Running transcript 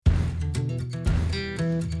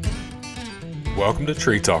Welcome to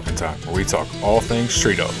Tree Talking Time, where we talk all things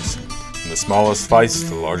tree dogs, from the smallest feists to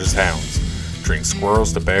the largest hounds, treating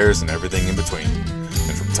squirrels to bears and everything in between.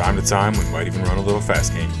 And from time to time, we might even run a little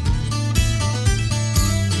fast game.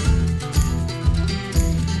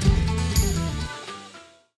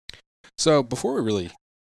 So before I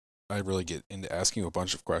really get into asking you a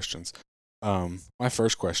bunch of questions, my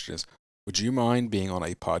first question is, would you mind being on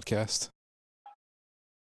a podcast?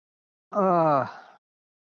 Uh,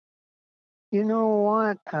 you know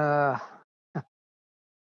what?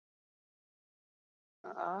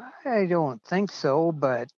 I don't think so,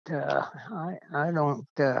 but I don't.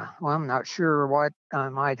 Well, I'm not sure what I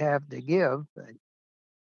might have to give, but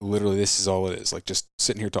Literally, this is all it is, like just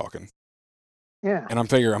sitting here talking. yeah, And I'm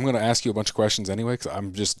going to ask you a bunch of questions anyway, because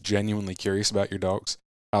I'm just genuinely curious about your dogs,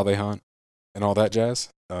 how they hunt, and all that jazz.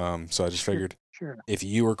 So I just sure, figured sure, if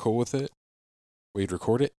you were cool with it, we'd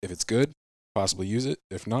record it. If it's good, possibly use it.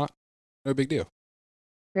 If not, no big deal.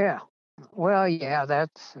 yeah. Well, yeah,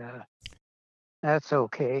 that's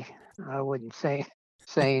okay. I wouldn't say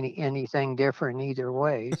anything different either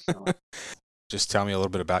way. So, Just tell me a little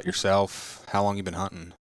bit about yourself. How long you been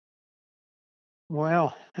hunting?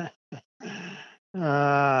 well,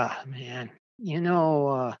 man,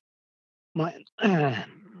 my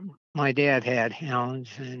my dad had hounds,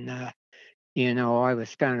 and I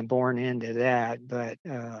was kind of born into that, but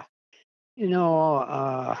you know,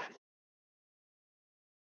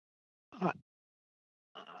 I,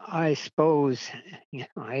 I suppose,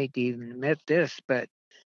 I hate to even admit this, but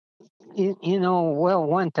well,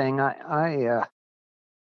 one thing I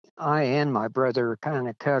and my brother kind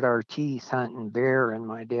of cut our teeth hunting bear in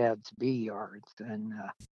my dad's bee yards, and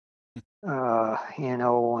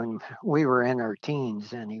when we were in our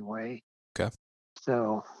teens anyway, Okay.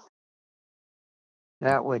 so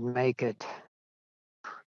that would make it,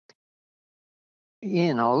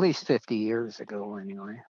 at least 50 years ago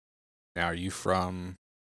anyway. Now, are you from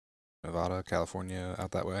Nevada, California,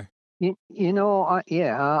 out that way?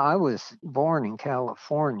 I was born in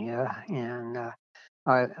California, and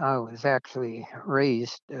I was actually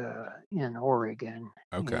raised in Oregon,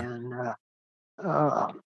 Okay. and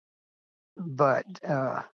uh, but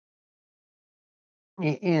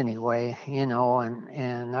anyway,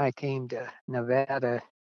 and I came to Nevada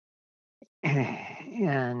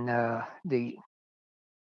in the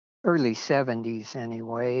early 70s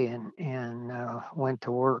anyway, and went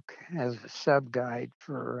to work as a sub guide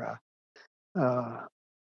for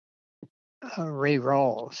Ray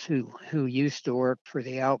Rawls, who used to work for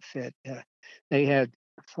the outfit. They had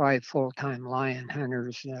 5 full-time lion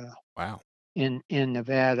hunters Wow. in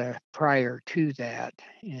Nevada prior to that,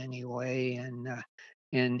 anyway,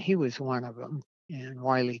 and he was one of them, and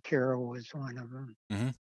Wiley Carroll was one of them. Mm-hmm.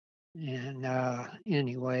 And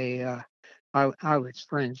anyway, I was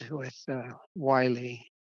friends with Wiley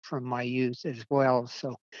from my youth as well.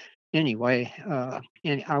 So anyway,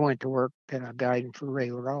 and I went to work guiding for Ray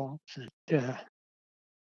Rawls. And,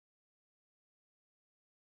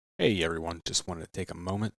 Hey, everyone. Just wanted to take a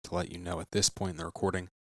moment to let you know at this point in the recording,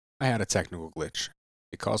 I had a technical glitch.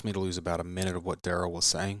 It caused me to lose about a minute of what Derril was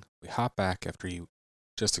saying. We hop back after you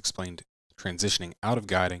just explained transitioning out of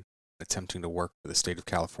guiding and attempting to work for the state of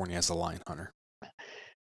California as a lion hunter.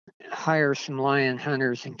 hire some lion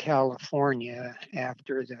hunters in California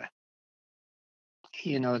after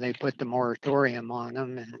they put the moratorium on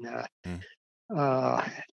them. And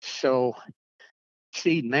Mm. so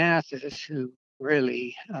Steve Mathis, who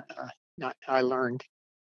really, not, I learned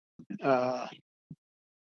uh,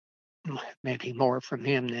 maybe more from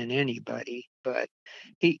him than anybody, but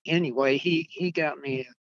he got me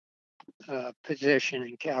a position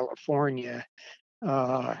in California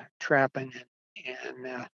trapping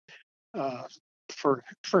and for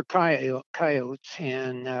coyotes,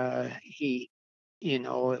 and it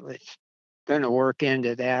was going to work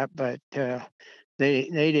into that, but they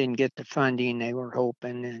didn't get the funding they were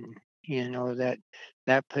hoping, and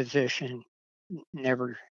that position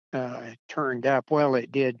never turned up. Well,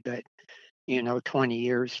 it did, but 20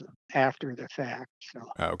 years after the fact. So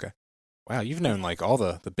Oh, okay. Wow, you've known like all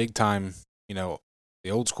the big time, you know,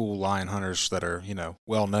 the old school lion hunters that are,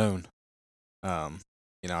 well known. Um,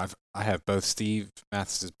 I have both Steve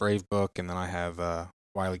Mathis's Brave book and then I have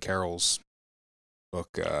Wiley Carroll's book,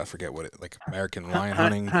 I forget what it like American hunt, Lion hunt,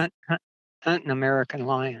 Hunting. hunt, hunt, hunt an American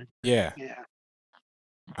lion. Yeah. Yeah,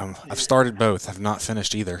 I've yeah, started both. I've not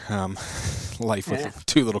finished either. Life yeah. with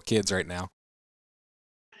two little kids right now.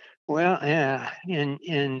 Well, yeah, and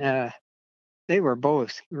they were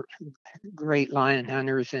both great lion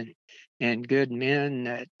hunters and good men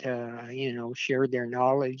that shared their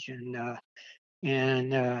knowledge, and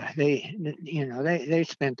and they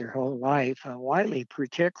spent their whole life. Wiley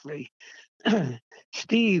particularly.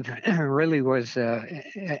 Steve really was an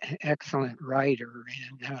excellent writer,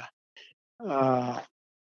 and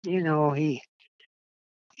you know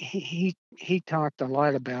he talked a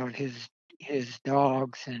lot about his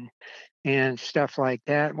dogs and stuff like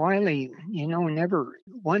that. Wiley, never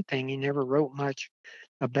one thing he never wrote much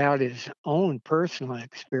about his own personal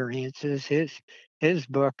experiences. His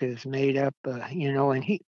book is made up, and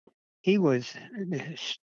he was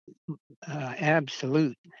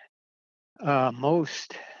absolute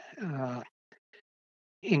most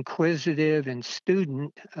inquisitive and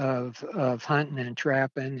student of hunting and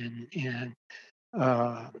trapping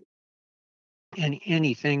uh,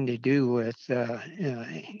 anything to do with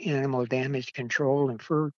animal damage control and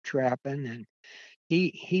fur trapping. And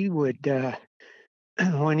he would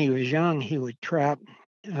when he was young he would trap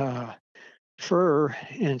uh, fur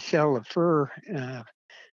and sell the fur.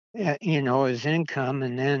 His income,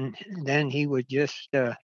 and then he would just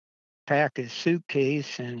pack his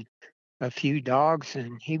suitcase and a few dogs,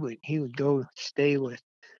 and he would go stay with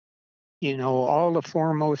all the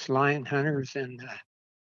foremost lion hunters in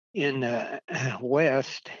the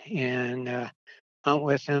West, and hunt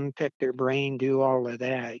with them, pick their brain, do all of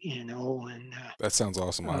that, and That sounds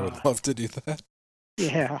awesome. I uh, would love to do that.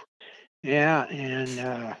 yeah, yeah,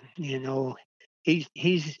 and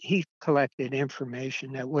he collected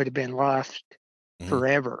information that would have been lost Hmm.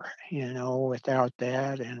 forever, without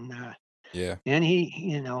that, Yeah. and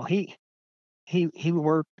he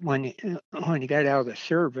worked when he got out of the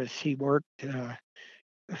service. He worked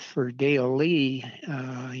for Dale Lee,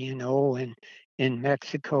 and in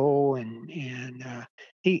Mexico, and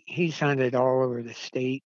he's hunted all over the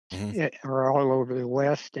state, Hmm. or all over the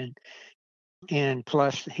West, and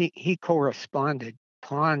plus he corresponded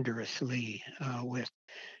ponderously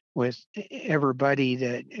with everybody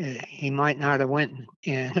that he might not have went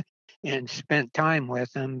and spent time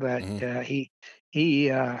with them, but Hmm.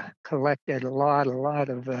 he collected a lot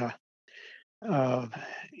of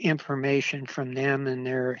information from them and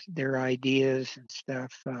their ideas and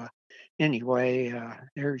stuff. Anyway,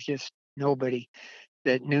 there's just nobody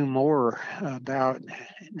that knew more about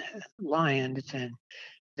lions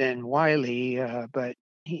than Wiley, but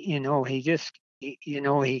he just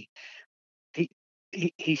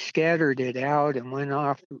he, he scattered it out and went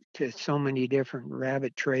off to so many different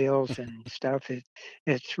rabbit trails and stuff.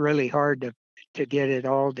 It's really hard to get it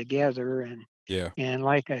all together, Yeah. and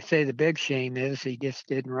like I say, the big shame is he just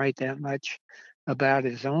didn't write that much about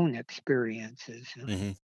his own experiences.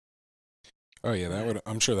 Hmm. Oh yeah, that But would.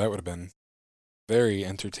 I'm sure that would have been very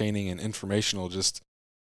entertaining and informational. Just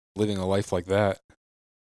living a life like that.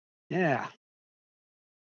 yeah,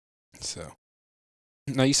 So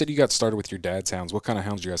now you said you got started with your dad's hounds. What kind of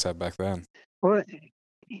hounds do you guys have back then? well,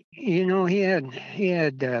 he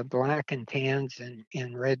had black and tans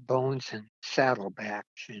and red bones and saddlebacks.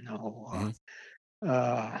 Hmm.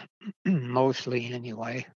 Mostly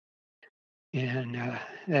anyway, and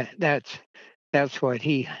that's what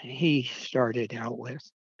he started out with.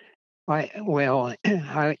 I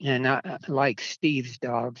like Steve's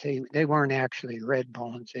dogs. They weren't actually red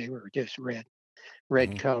bones. They were just red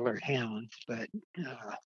Hmm. colored hounds. But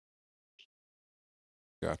uh,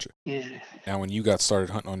 Gotcha. yeah, Now, when you got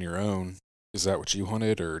started hunting on your own, is that what you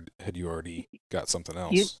hunted, or had you already got something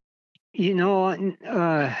you else? you know,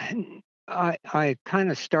 I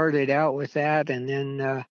kind of started out with that, and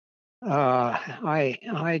then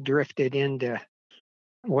I drifted into,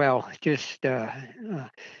 well, just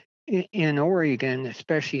in Oregon,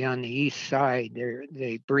 especially on the east side,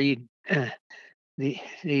 they breed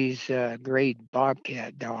these great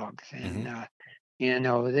bobcat dogs, Hmm. and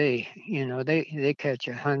they catch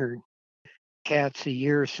 100 cats a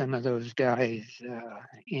year. Some of those guys,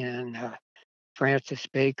 and Francis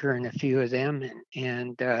Baker and a few of them,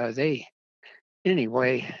 and they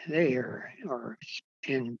anyway they are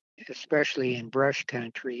in, especially in brush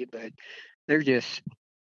country, but they're just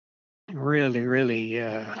really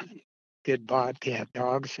good bobcat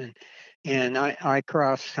dogs, and I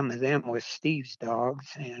crossed some of them with Steve's dogs,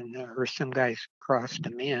 and or some guys crossed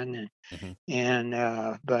them in, Hmm.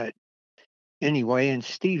 and but anyway, and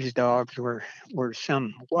Steve's dogs were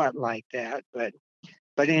somewhat like that, but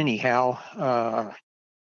anyhow,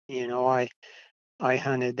 I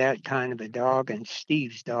hunted that kind of a dog, and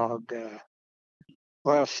Steve's dog.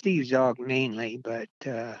 Well, Steve's dog mainly, but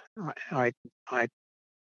I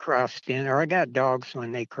crossed in, or I got dogs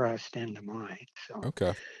when they crossed into mine. So,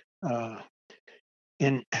 Okay. uh,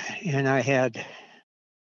 and and I had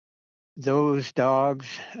those dogs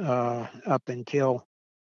up until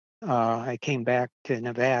I came back to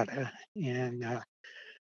Nevada, and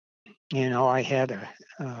I had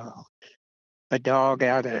a dog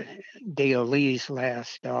out of Dale Lee's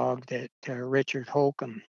last dog that Richard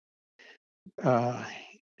Holcomb, uh,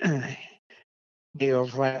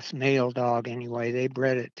 Dale's last male dog anyway. They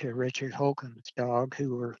bred it to Richard Holcomb's dog,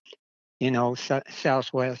 who were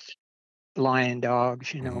Southwest lion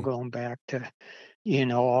dogs. Hmm. Going back to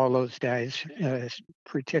all those guys,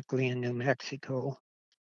 particularly in New Mexico.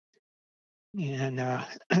 And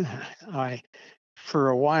I, for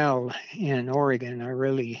a while in Oregon, I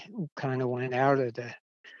really kind of went out of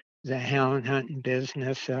the hound hunting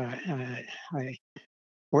business. I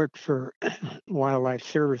worked for wildlife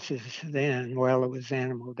services then. Well, it was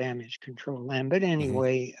animal damage control then. But Hmm.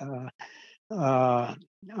 anyway,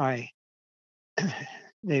 I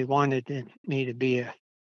they wanted me to be a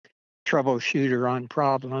troubleshooter on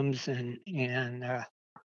problems, and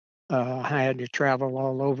I had to travel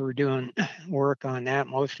all over doing work on that,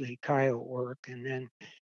 mostly coyote work. And then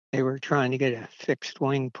they were trying to get a fixed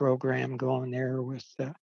wing program going there with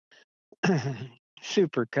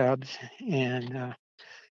super cubs, and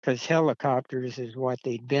because helicopters is what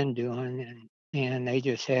they'd been doing, and they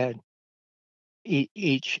just had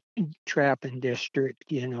each trapping district,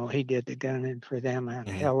 he did the gunning for them out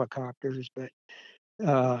of Hmm. helicopters, but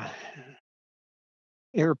uh,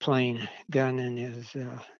 airplane gunning is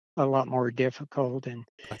a lot more difficult, and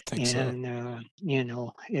I think so. and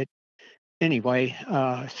it anyway.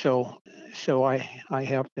 So I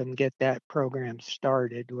helped them get that program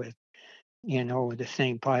started with the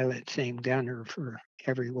same pilot, same gunner for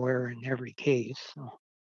everywhere in every case. So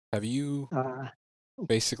Have you uh,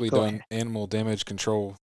 basically go done ahead. animal damage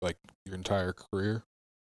control like your entire career?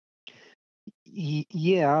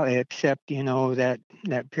 Yeah, except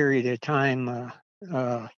that period of time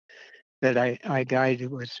that I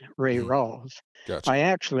guided was Ray Hmm. Rawls. Gotcha. I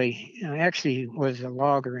actually was a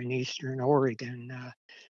logger in Eastern Oregon,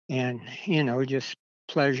 and just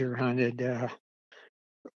pleasure hunted.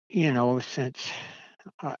 Since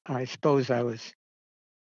I suppose I was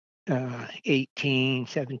 18,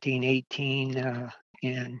 17, 18,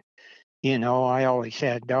 and I always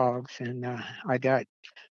had dogs, and I got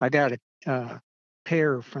a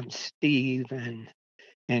pair from Steve, and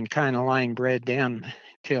kind of line bred them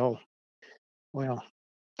till well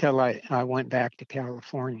till I went back to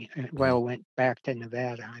California. Hmm. Well, went back to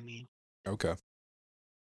Nevada. I mean, Okay.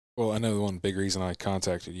 Well, I know the one big reason I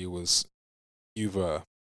contacted you was you've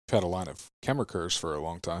had a line of Kemmer for a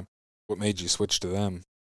long time. What made you switch to them?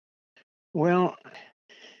 well,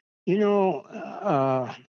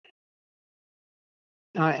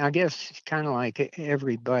 I guess kind of like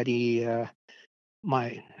everybody.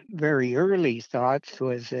 My very early thoughts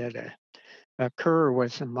was that a cur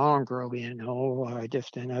was a mongrel,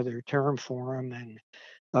 just another term for them, and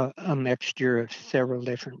a mixture of several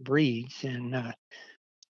different breeds,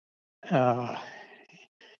 uh,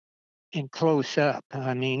 and close up.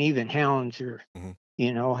 I mean, even hounds are, Hmm.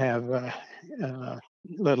 have a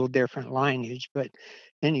little different lineage, but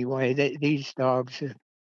anyway, these dogs have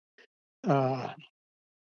uh,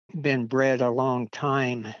 been bred a long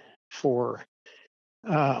time for,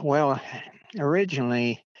 well,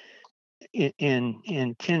 originally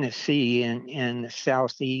in Tennessee and in the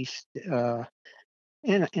southeast, in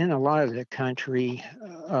a lot of the country,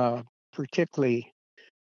 particularly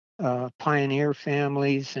pioneer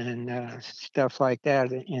families and stuff like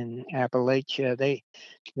that in Appalachia,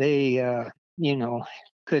 they you know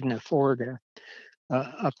couldn't afford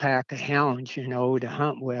a pack of hounds, to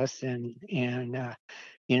hunt with, and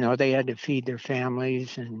they had to feed their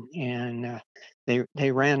families, and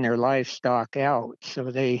they ran their livestock out,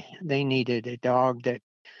 so they needed a dog that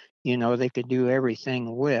they could do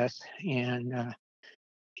everything with, and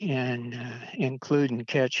include and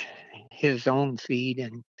catch his own feed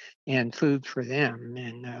and food for them,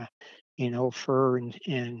 and fur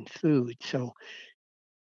and food. So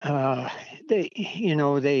uh, these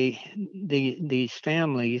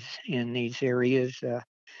families in these areas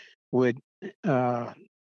would uh,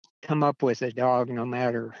 come up with a dog no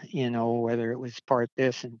matter whether it was part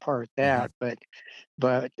this and part Hmm. that, but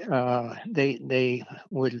they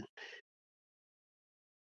would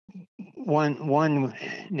one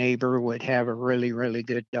neighbor would have a really really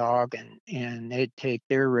good dog, and they'd take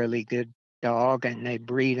their really good dog and they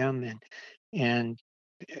breed them, and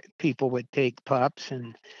people would take pups,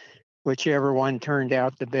 and whichever one turned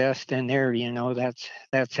out the best, and there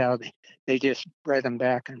that's how they just bred them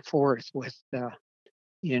back and forth with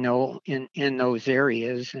in those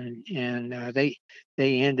areas, and they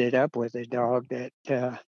ended up with a dog that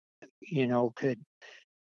could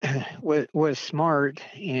was smart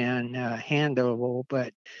and handleable,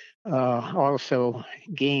 but also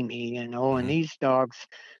gamey, and Hmm. these dogs,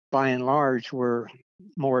 by and large, were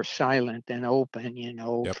more silent than open,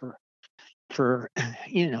 Yep. for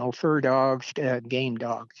fur dogs, game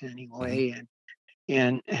dogs Hmm. anyway,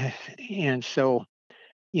 and and so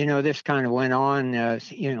this kind of went on,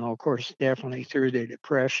 of course, definitely through the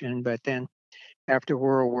Depression, but then after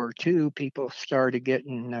World War II, people started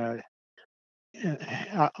getting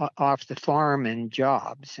off the farm and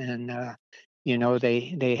jobs, and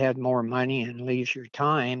they had more money and leisure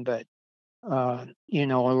time, but a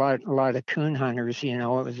lot of coon hunters, it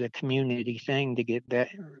was a community thing to get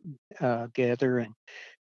together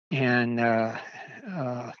and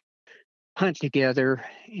uh, hunt together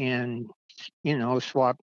and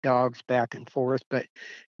swap dogs back and forth, but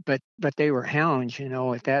they were hounds,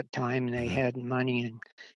 at that time, and they Hmm. had money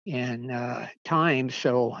and time.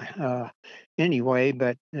 So anyway,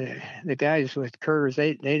 but the guys with curs,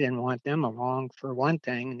 they didn't want them along for one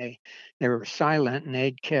thing. They were silent and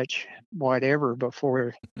they'd catch whatever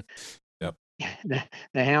before Yep. the,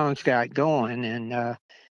 the hounds got going,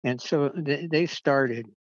 and so they started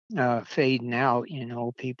fading out.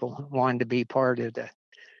 People wanted to be part of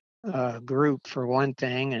the group for one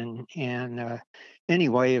thing, and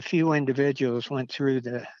anyway, a few individuals went through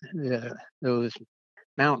those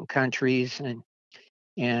mountain countries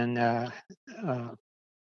and uh,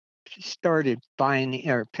 started buying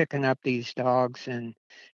or picking up these dogs and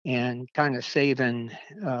kind of saving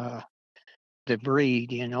the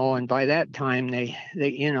breed, and by that time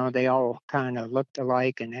they all kind of looked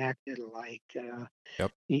alike and acted alike.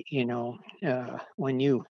 Yep. When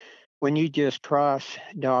you just cross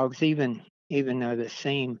dogs, even though the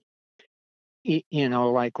same,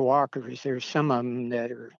 like walkers, there's some of them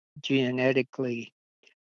that are genetically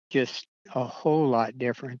just a whole lot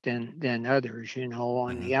different than others.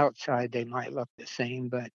 On Hmm. the outside they might look the same,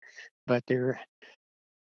 but they're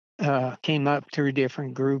came up through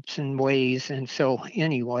different groups and ways. And so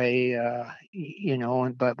anyway,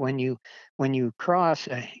 but when you cross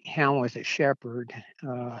a hound with a shepherd,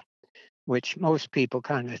 which most people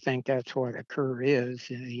kind of think that's what a cur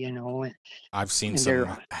is, I've seen and they're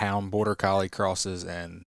some hound border collie crosses,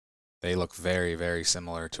 and they look very, very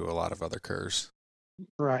similar to a lot of other curs.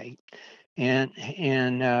 right. And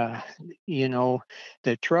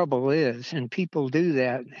the trouble is, and people do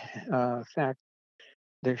that. In fact,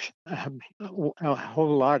 there's a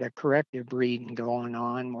whole lot of corrective breeding going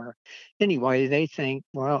on where anyway they think,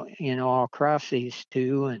 well, I'll cross these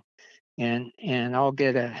two and I'll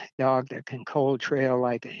get a dog that can cold trail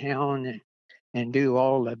like a hound and do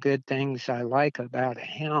all the good things I like about a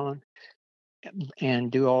hound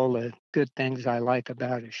and do all the good things I like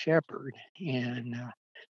about a shepherd and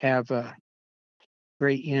have a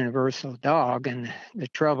great universal dog. And the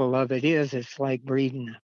trouble of it is, it's like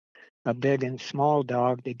breeding a big and small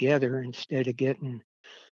dog together. Instead of getting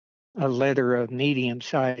a litter of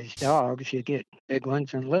medium-sized dogs, you get big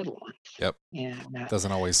ones and little ones. Yep. And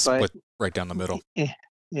Doesn't always but split right down the middle. eh,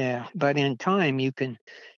 yeah, but in time you can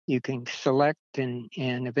select and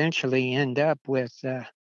eventually end up with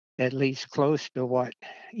at least close to what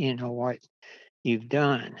you've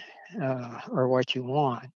done or what you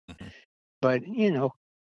want. Hmm. But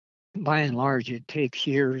by and large, it takes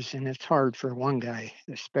years, and it's hard for one guy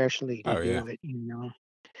especially to Oh yeah. do it. Yeah,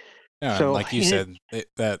 and So like you said,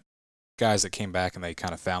 that guys that came back and they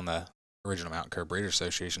kind of found the original Mountain Cur Breeder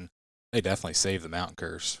Association, they definitely saved the mountain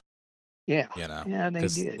curs. yeah, You know, yeah, they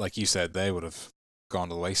because did. like you said, they would have gone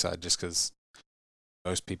to the wayside just because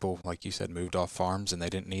most people, like you said, moved off farms and they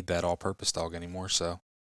didn't need that all-purpose dog anymore. So,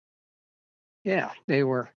 Yeah, they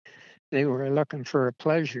were looking for a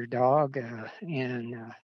pleasure dog,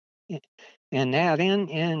 and that,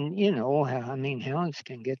 and I mean, hounds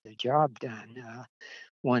can get the job done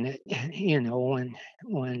when it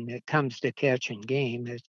when it comes to catching game.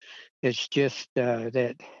 It's just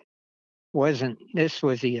that wasn't this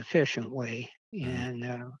was the efficient way, mhm.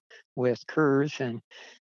 and with curs and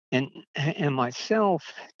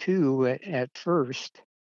myself too at first.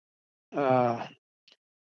 Uh,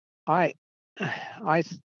 I I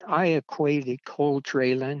I equated cold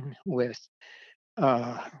trailing with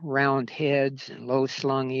round heads and low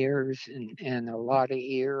slung ears and a lot of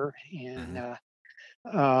ear and Mhm.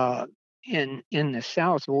 uh, in the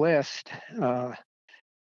Southwest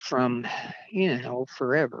from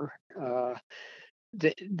forever.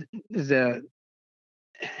 The the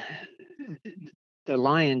the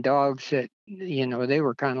lion dogs that they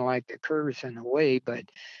were kind of like the curs in a way, but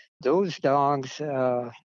those dogs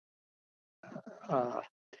uh,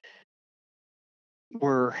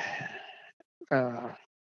 were uh,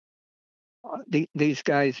 these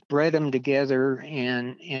guys bred them together,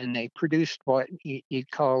 and they produced what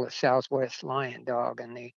you'd call a Southwest Lion dog,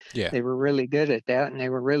 and Yeah. they were really good at that, and they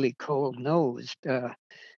were really cold nosed.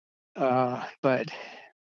 But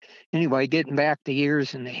anyway, getting back the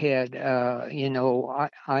ears and the head,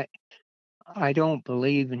 I don't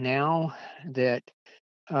believe now that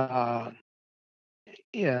uh,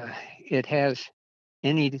 it has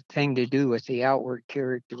anything to do with the outward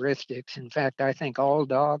characteristics. In fact, I think all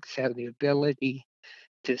dogs have the ability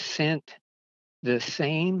to scent the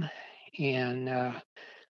same, and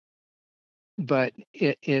but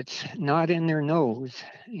it's not in their nose,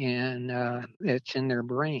 and it's in their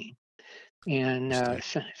brain. And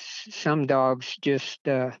Interesting. some dogs just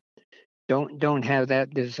don't have that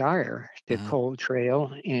desire to Hmm. cold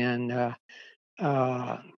trail,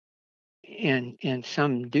 uh, and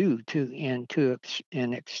some do to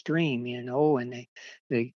an extreme, and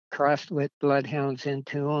they cross-let bloodhounds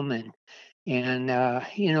into them, and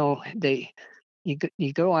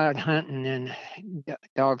you go out hunting, and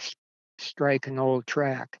dogs strike an old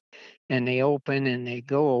track, and they open and they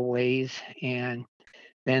go a ways, and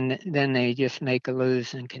then they just make a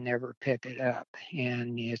lose and can never pick it up.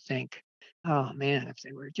 And you think, oh man, if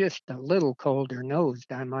they were just a little colder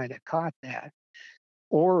nosed, I might have caught that.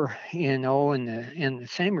 Or in the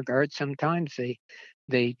same regard, sometimes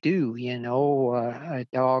they do. A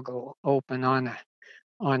dog will open on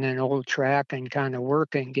an old track and kind of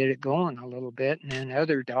work and get it going a little bit, and then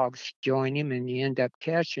other dogs join him, and you end up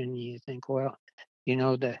catching. You think, well,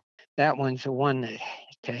 the that one's the one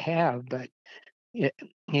to have. But it,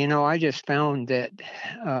 I just found that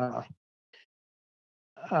uh,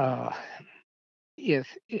 uh, if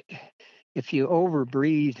if you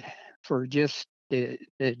overbreed for just the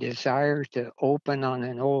desire to open on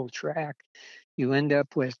an old track, you end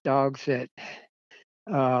up with dogs that,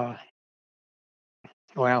 uh,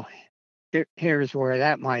 well, here's where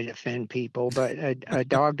that might offend people, but a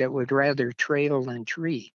dog that would rather trail than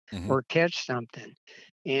tree Hmm. or catch something.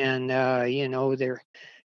 And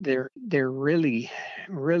they're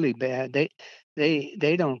really bad.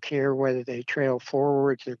 They don't care whether they trail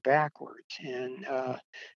forwards or backwards, and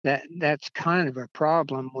that's kind of a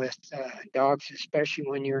problem with dogs, especially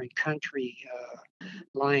when you're in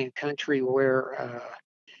lion country, where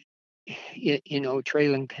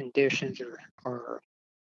trailing conditions or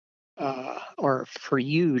for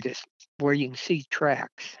you to where you can see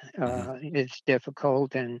tracks Hmm. is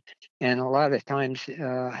difficult, and a lot of times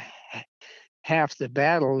half the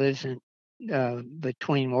battle isn't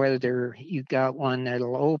between whether you got one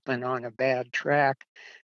that'll open on a bad track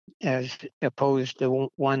as opposed to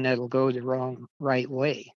one that'll go the wrong right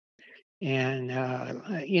way. And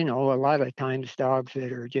a lot of times dogs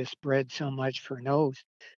that are just bred so much for nose,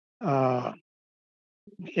 uh,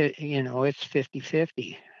 it's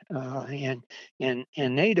 50-50,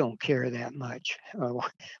 and they don't care that much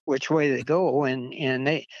which way they go, and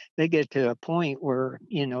they get to a point where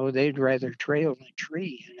they'd rather trail than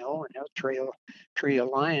tree, and they'll tree a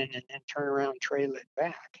lion and then turn around and trail it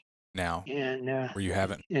back. Now, and were you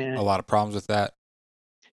having a and lot of problems with that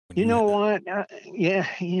when you you? know what yeah,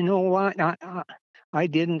 you know what, I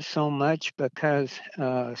didn't so much because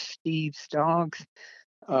Steve's dogs,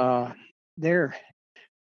 uh, they're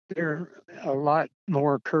they're a lot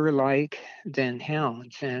more cur-like than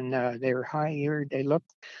hounds, and they're high-eared. They look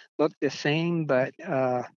the same, but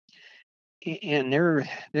and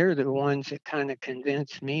they're the ones that kind of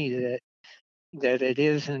convince me that it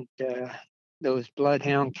isn't those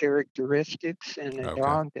bloodhound characteristics in a Okay.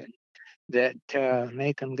 dog that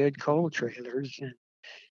make them good cold trailers,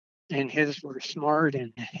 and his were smart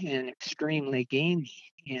and extremely gamey,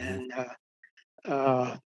 Hmm. and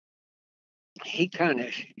he kind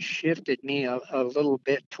of shifted me a little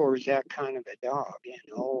bit towards that kind of a dog,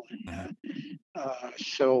 Hmm.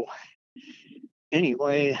 so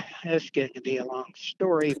anyway, that's getting to be a long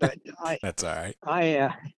story, but That's all right. I,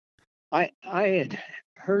 uh, I had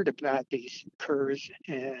heard about these curs,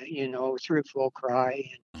 through Full Cry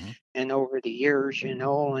Hmm. and over the years, and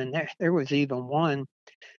there was even one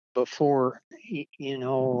before,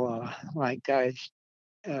 like guys,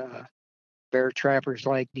 uh, bear trappers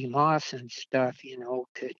like DeMoss and stuff,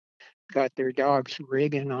 could got their dogs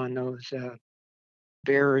rigging on those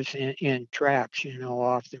bears in traps,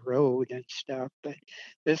 off the road and stuff. But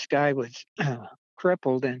this guy was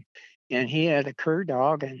crippled, and he had a cur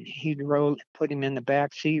dog, and he'd put him in the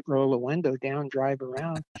back seat, roll the window down, drive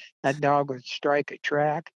around. That dog would strike a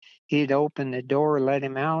track. He'd open the door, let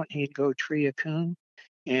him out. He'd go tree a coon,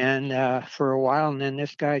 and for a while, and then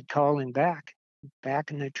this guy'd call him back. Back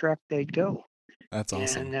in the truck they'd go, That's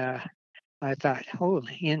awesome. and I thought,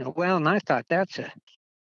 holy, well, and I thought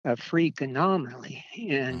a freak anomaly,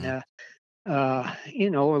 and Mhm. a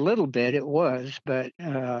little bit it was, but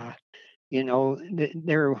there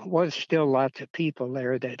was still lots of people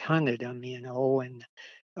there that hunted them, and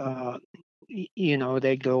uh,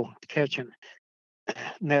 they'd go catch them,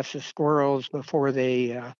 mess of squirrels before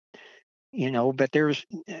they, but there's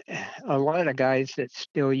a lot of guys that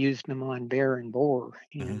still use them on bear and boar,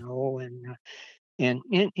 Mhm.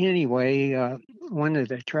 anyway, one of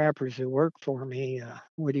the trappers who worked for me,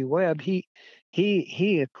 Woody Webb,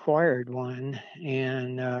 he acquired one,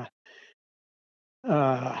 and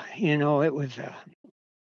it was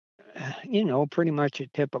pretty much a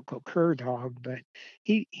typical cur dog, but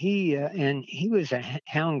he was a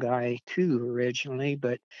hound guy too originally,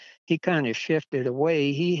 but he kind of shifted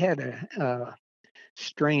away. He had a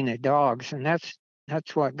strain of dogs, and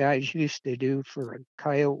that's what guys used to do for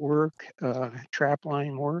coyote work, trap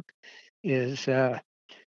line work, is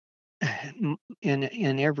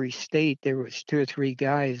in every state there was two or three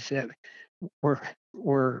guys that were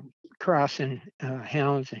were crossing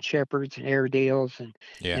hounds and shepherds and Airedales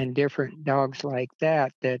Yeah. and different dogs like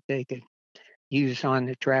that they could use on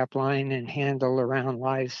the trap line and handle around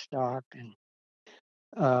livestock, and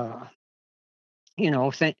uh,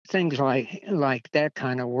 things like that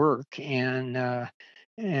kind of work, and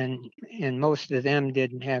most of them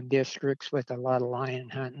didn't have districts with a lot of lion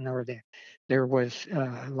hunting, or there was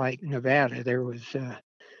like Nevada, there was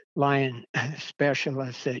lion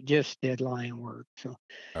specialists that just did lion work. So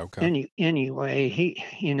Okay. anyway,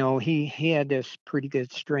 he had this pretty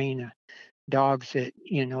good strain of dogs that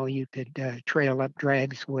you could trail up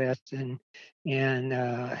drags with, and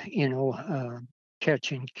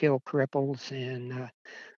catch and kill cripples,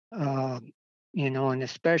 uh, and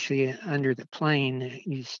especially under the plane,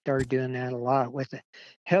 you start doing that a lot with a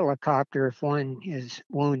helicopter. If one is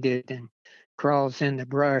wounded and crawls in the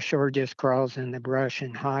brush, or just crawls in the brush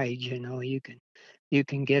and hides, you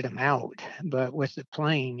can get them out. But with the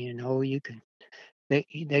plane, you can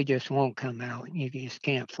they just won't come out. You just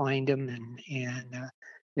can't find them, and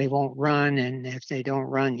they won't run. And if they don't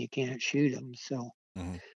run, you can't shoot them. So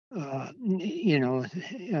Mhm. uh, you know,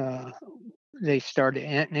 uh, they started,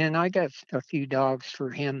 and I got a few dogs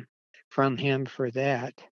from him for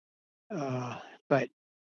that. Uh, but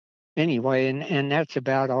anyway, and that's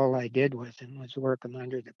about all I did with him, was work him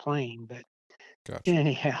under the plane. But Gotcha.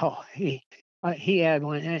 anyhow, he had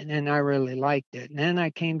one, and I really liked it. And then I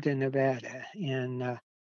came to Nevada, and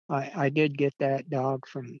I did get that dog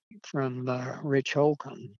from Rich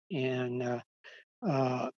Holcomb, uh,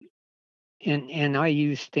 and I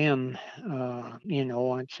used him,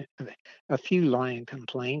 on a few lion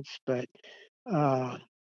complaints, but uh,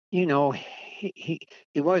 he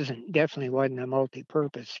definitely wasn't a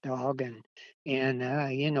multi-purpose dog, and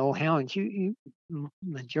hounds,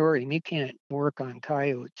 majority of you can't work on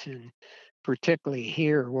coyotes, and particularly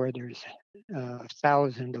here where there's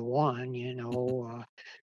 1,000 to 1, and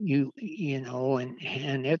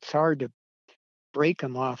it's hard to break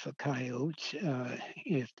them off of coyotes,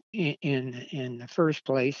 if in the first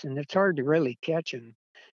place, and it's hard to really catch them.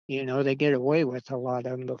 They get away with a lot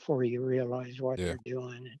of them before you realize what Yeah. they're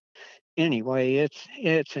doing. Anyway,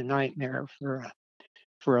 it's a nightmare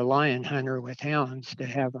for a lion hunter with hounds to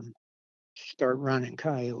have them start running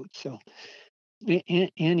coyotes. So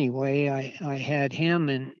anyway, I had him,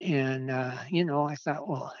 and I thought,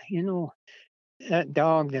 well, that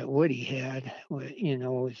dog that Woody had,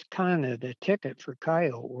 was kind of the ticket for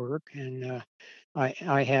coyote work. And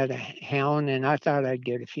I had a hound, and I thought I'd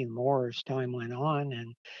get a few more as time went on.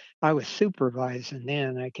 And I was supervising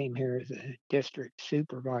then. I came here as a district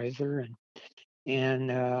supervisor, and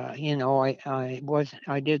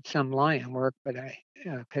I did some lion work, but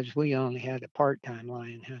because we only had a part-time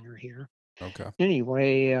lion hunter here. Okay.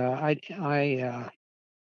 Anyway, uh,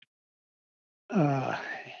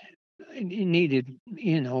 needed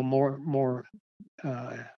more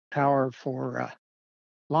uh, power for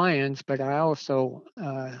lions, but I also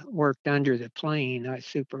worked under the plane. I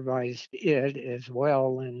supervised it as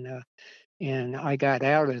well, and I got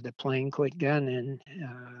out of the plane, quit gunning,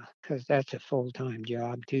 because that's a full-time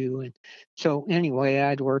job too. And so anyway,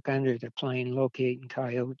 I'd work under the plane, locating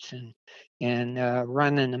coyotes and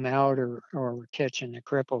running them out, or catching the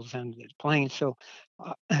cripples under the plane. So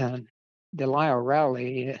uh, Delisle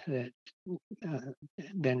Rowley, that uh,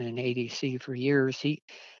 been in ADC for years,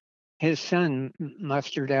 his son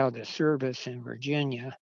mustered out of service in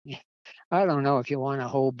Virginia. I don't know if you want a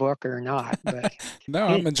whole book or not, but No,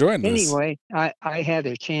 a- I'm enjoying this. anyway, I had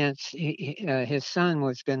a chance. His son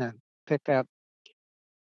was going to pick up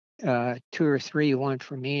two or three, one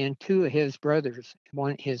for me, and two of his brothers.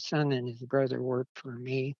 One, his son and his brother worked for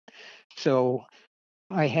me. So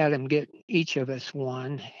I had him get each of us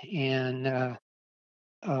one, and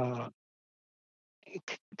uh,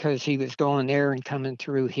 because he was going there and coming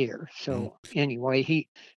through here. Mhm. So anyway, he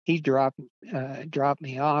dropped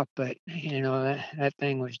me off, but that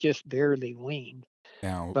thing was just barely weaned.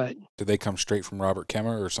 Now, But did they come straight from Robert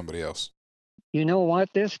Kemmer or somebody else? you know what?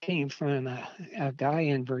 This came from a guy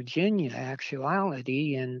in Virginia,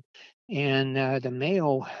 actuality, and the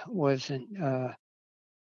male wasn't.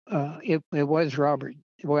 It was Robert.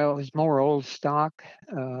 Well, it was more old stock.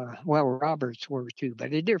 Well, Roberts were too,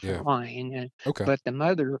 but a Yeah. different line. And Okay. but the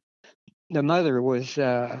mother was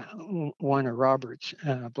one of Robert's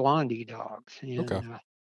Blondie dogs, Okay. and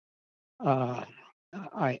uh,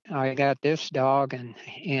 I got this dog, and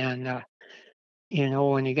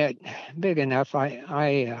when he got big enough,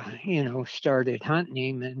 I started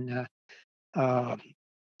hunting him, uh,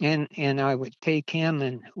 and I would take him,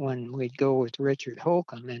 and when we'd go with Richard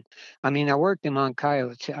Holcomb, and I mean I worked him on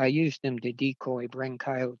coyotes. I used him to decoy, bring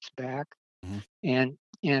coyotes back, Mhm. and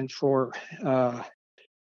uh,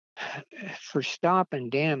 for stopping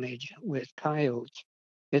damage with coyotes,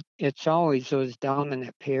 it's always those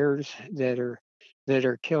dominant pairs that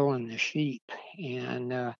are killing the sheep.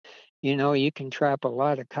 And you can trap a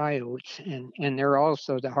lot of coyotes, and they're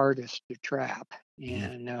also the hardest to trap.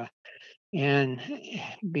 Mhm. And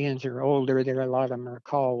being they're older, there a lot of them are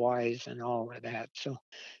call wise and all of that. So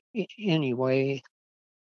anyway,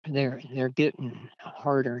 they're getting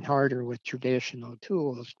harder and harder with traditional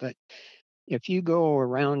tools, but if you go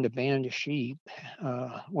around a band of sheep,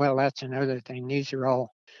 well, that's another thing.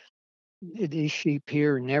 These sheep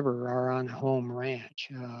here never are on a home ranch.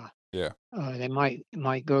 Yeah. They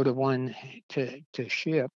might go to one to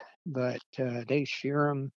ship, but they shear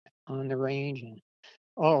them on the range and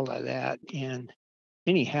all of that. And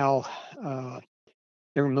anyhow,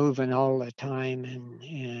 they're moving all the time, and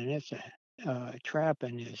it's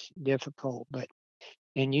trapping is difficult, but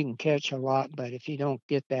and you can catch a lot, but if you don't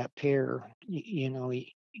get that pair,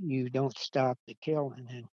 you don't stop the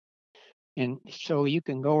killing. And so you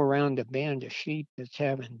can go around a band of sheep that's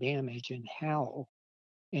having damage and howl.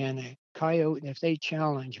 And a coyote, if they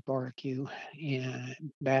challenge bark you and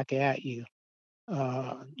back at you,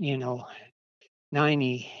 uh, you know,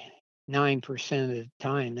 99% of the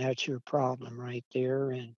time, that's your problem right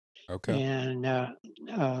there. Okay. And uh,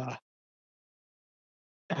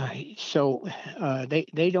 so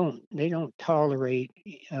they don't tolerate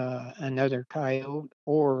another coyote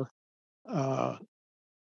or uh,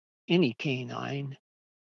 any canine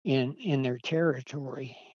in their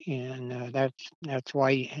territory, and that's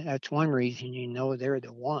one reason they're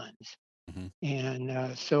the ones. Mhm.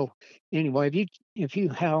 And so anyway, if you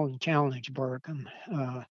howl and challenge bark them,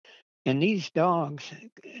 and these dogs,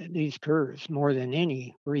 these curs, more than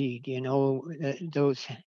any breed, those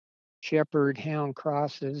shepherd hound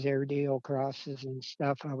crosses, Airedale crosses, and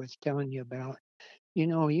stuff I was telling you about.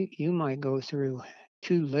 You might go through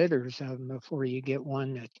two litters of them before you get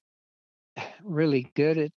one that's really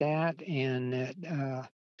good at that and that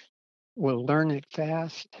will learn it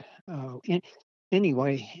fast.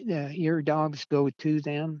 Anyway, your dogs go to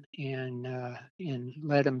them and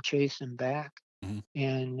let them chase them back. Mhm.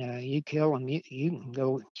 And you kill them, you can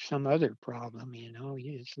go some other problem.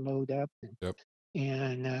 You just load up Yep.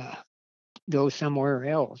 and go somewhere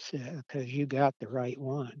else because you got the right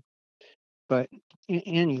one. But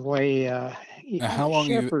anyway, Now, how long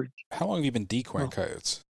you shepherd. how long have you been decoying Oh,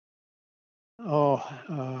 coyotes?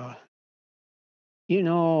 oh, you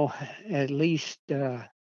know, at least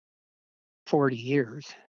 40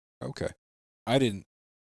 years. Okay. I didn't.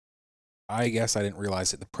 I guess I didn't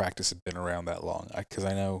realize that the practice had been around that long. Because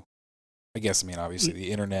I know. I guess I mean obviously Y-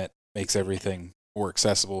 the internet makes everything more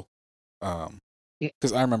accessible. Um, y-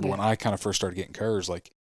 because I remember when Yeah, I kind of first started getting curs,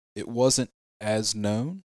 like it wasn't as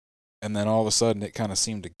known, and then all of a sudden it kind of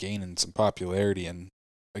seemed to gain in some popularity, and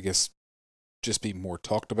I guess just be more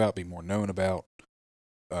talked about, be more known about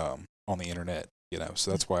on the internet.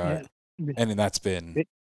 So that's why yeah, vi- and then that's been vi-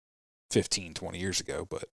 15, 20 years ago,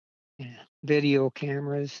 but yeah. Video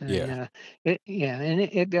cameras and yeah.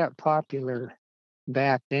 it got popular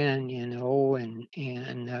back then,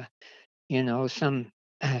 and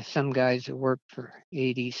some guys that worked for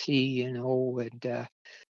ADC, would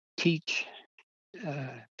teach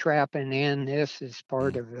trapping in this as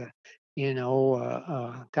part Mhm.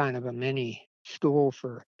 of kind of a mini school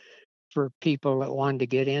for people that wanted to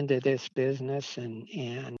get into this business,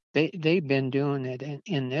 and they've been doing it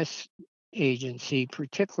in this agency,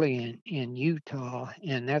 particularly in Utah,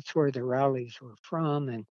 and that's where the rallies were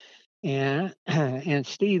from. And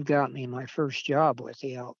Steve got me my first job with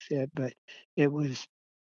the outfit, but it was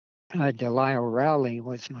Delisle Rowley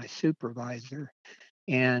was my supervisor,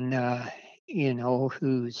 and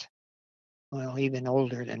who's well even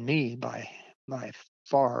older than me by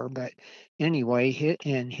far. But anyway,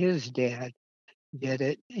 his dad did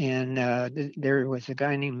it, and there was a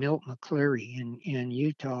guy named Milt McCleary in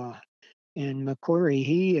Utah, and McCleary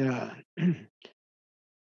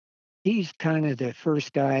he's kind of the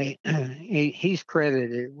first guy. He's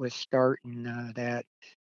credited with starting that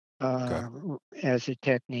Okay. uh, as a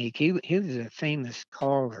technique. He was a famous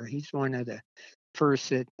caller. He's one of the first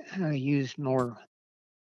that used more.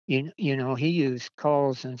 He used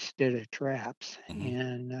calls instead of traps, Hmm.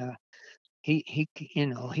 and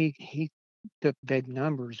he took big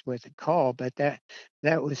numbers with a call. But that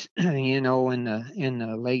was in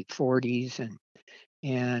the late 40s, and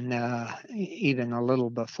even a little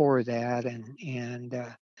before that, and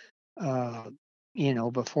uh,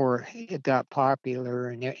 before it got popular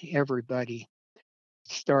and everybody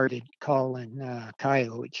started calling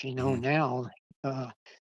coyotes. Hmm. Now uh,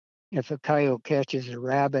 if a coyote catches a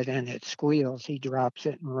rabbit and it squeals, he drops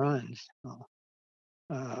it and runs. So,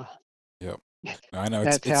 uh, Yep. I know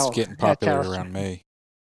it's that's it's how getting that's how popular around me.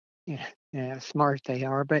 yeah, yeah, smart they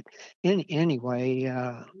are. But anyway,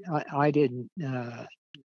 I didn't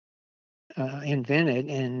invent it,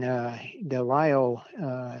 and Delisle,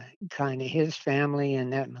 kind of his family,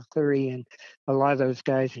 and that McCleary, and a lot of those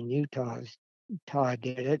guys in Utah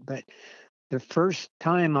did it. But the first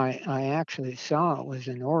time I actually saw it was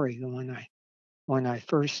in Oregon when I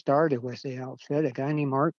first started with the outfit. A guy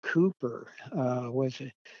named Art Cooper was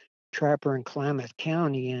a trapper in Klamath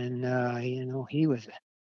County, and he was a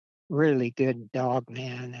really good dog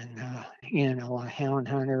man, and a hound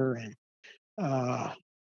hunter, and uh,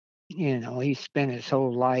 he spent his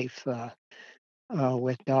whole life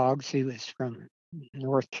with dogs. He was from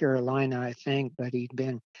North Carolina, I think, but he'd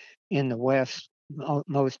been in the West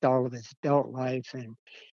most all of his adult life,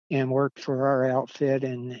 and worked for our outfit,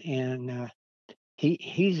 and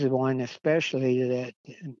he's the one especially that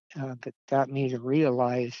got me to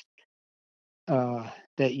realize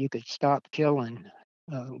that you could stop killing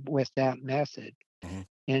with that method. Hmm.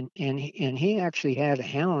 And he actually had a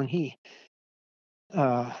hound.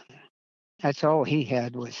 Uh, that's all he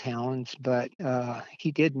had was hounds, but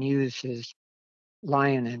he didn't use his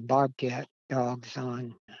lion and bobcat dogs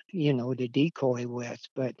on, to decoy with.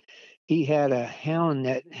 But he had a hound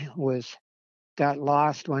that was got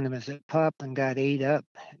lost when he was a pup and got ate up,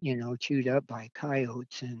 chewed up by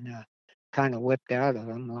coyotes, and kind of whipped out of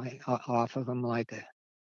them like off of them like a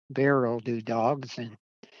bear will do dogs.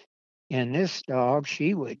 And this dog,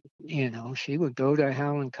 she would go to a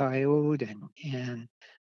howling coyote and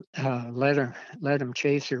let him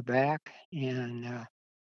chase her back, and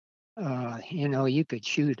you could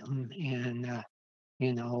shoot them, and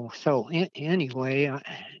so anyway,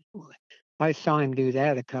 I saw him do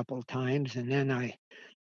that a couple of times, and then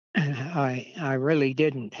I really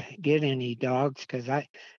didn't get any dogs because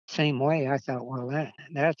same way I thought, well,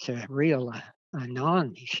 that's a real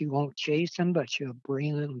anon. She won't chase them, but she'll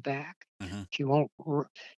bring them back. Hmm. She won't,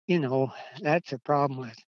 you know, that's a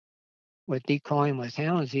problem with decoying with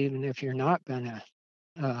hounds. Even if you're not gonna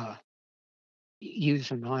uh, use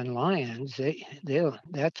them on lions, they'll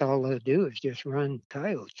that's all they'll do is just run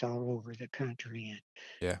coyotes all over the country, and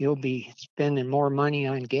Yeah. you'll be spending more money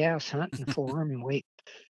on gas hunting for them and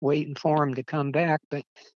waiting for them to come back. But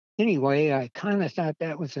anyway, I kind of thought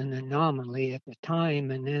that was an anomaly at the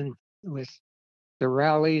time, and then with the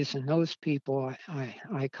rallies and those people,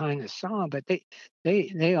 I kind of saw, but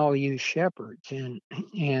they all use shepherds and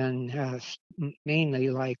mainly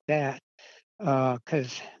like that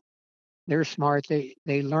because they're smart. They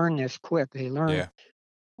learn this quick. They learn Yeah.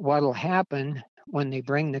 what'll happen when they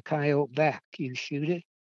bring the coyote back. You shoot it,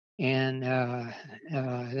 and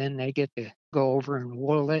then they get to go over and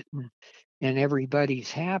wool it, and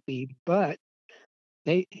everybody's happy. But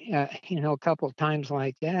they, a couple of times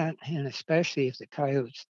like that, and especially if the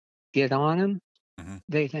coyotes get on them, Hmm.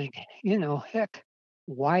 they think, heck,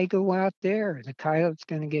 why go out there? The coyote's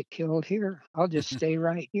going to get killed here. I'll just stay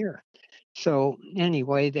right here. So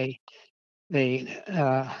anyway, they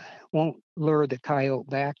won't lure the coyote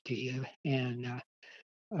back to you, and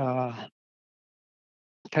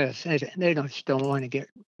because they don't want to get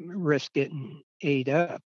risk getting ate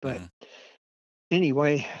up. But Hmm.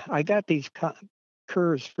 anyway, I got these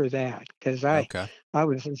curs for that because I Okay. I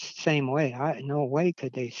was the same way. No way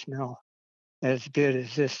could they smell as good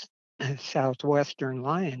as this southwestern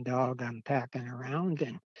lion dog I'm packing around,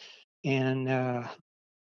 and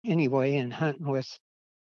anyway, and hunting with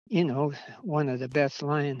one of the best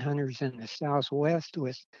lion hunters in the Southwest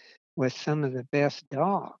with some of the best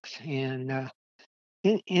dogs. And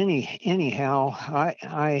Anyhow,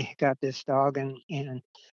 I got this dog, and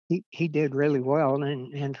he did really well,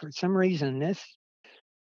 and for some reason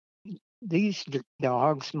these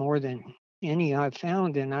dogs more than any I've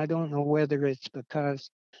found, and I don't know whether it's because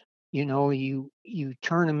you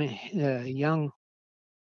turn them young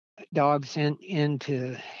dogs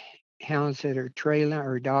into hounds that are trailing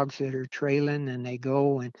or dogs that are trailing, and they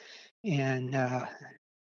go and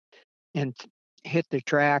and hit the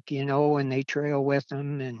track, and they trail with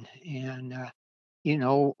them, and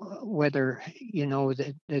whether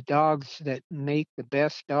the dogs that make the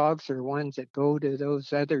best dogs are ones that go to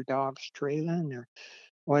those other dogs trailing or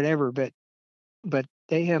whatever, but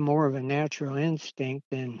they have more of a natural instinct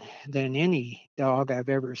than any dog I've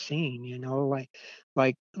ever seen.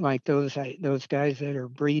 Like those guys that are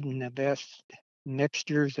breeding the best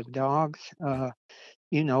mixtures of dogs.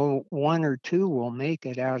 One or two will make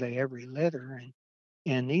it out of every litter,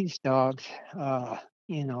 and these dogs,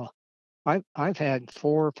 you know, I've had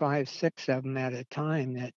four, five, six of them at a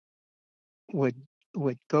time that would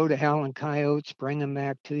would go to howling coyotes, bring them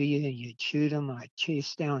back to you, and you'd shoot them. I'd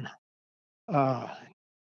chase down uh,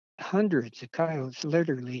 hundreds of coyotes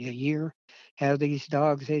literally a year. Have these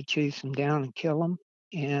dogs, they chase them down and kill them,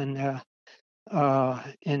 and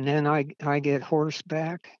then I get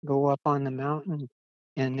horseback, go up on the mountain,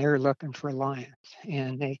 and they're looking for lions,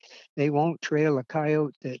 and they won't trail a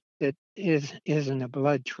coyote that isn't a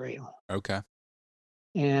blood trail, Okay.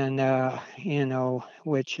 and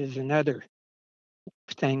which is another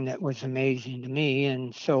thing that was amazing to me.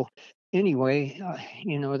 And so anyway,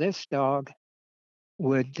 this dog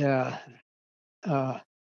would uh,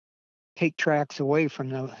 take tracks away from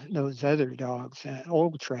those other dogs,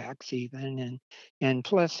 old tracks even, and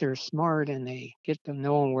plus they're smart and they get to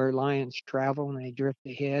knowing where lions travel and they drift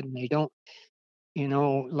ahead and they don't.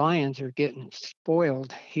 Lions are getting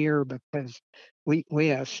spoiled here because we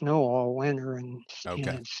have snow all winter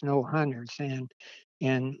Okay. and snow hunters and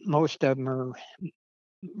most of them are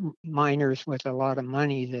miners with a lot of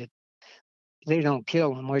money that they don't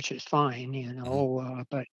kill them, which is fine, Hmm.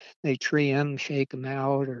 but they tree them, shake them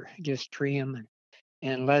out, or just tree them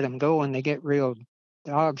and let them go, and they get real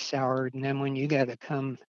dog soured. And then when you got to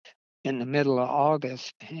come in the middle of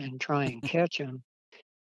August and try and catch them,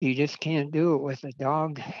 you just can't do it with a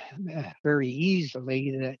dog very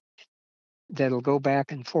easily that'll go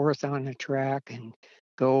back and forth on the track and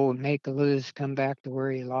go and make a lose, come back to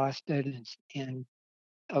where he lost it, and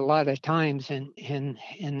a lot of times and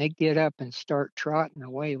they get up and start trotting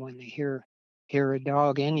away when they hear a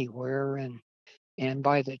dog anywhere, and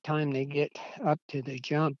by the time they get up to the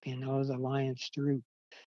jump, the lion's through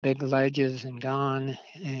big ledges and gone.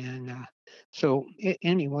 And so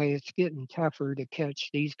anyway, it's getting tougher to catch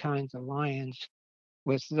these kinds of lions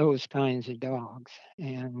with those kinds of dogs.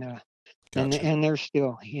 And Gotcha. and they're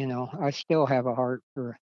still, I still have a heart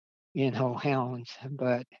for hounds,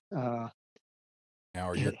 but Now,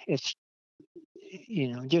 are your it's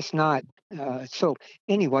just not. So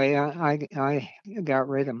anyway, I got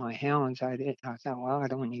rid of my hounds. I thought, well, I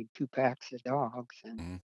don't need two packs of dogs,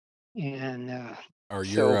 mhm. and Are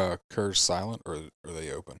your so curs silent or are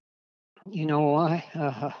they open?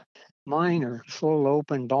 I mine are full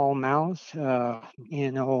open ball mouth.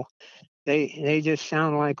 They just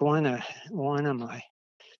sound like one of my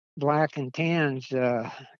black and tans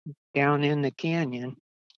down in the canyon.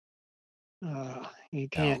 You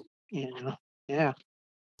Now, can't, yeah,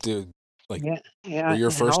 did like yeah, were yeah, your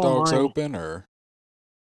and first all dogs mine. open or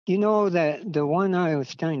That the one I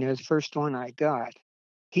was telling you, the first one I got,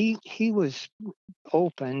 he was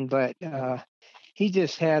open, but he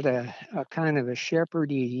just had a kind of a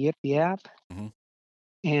shepherdy yip yap, hmm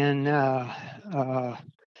and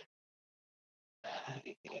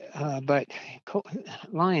but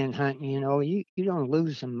lion hunting, you don't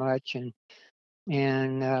lose them much, and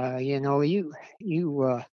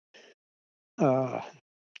you uh,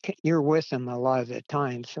 you're with them a lot of the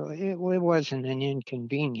time, so it wasn't an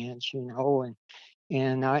inconvenience,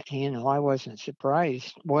 and I wasn't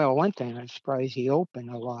surprised. Well, one thing I was surprised he opened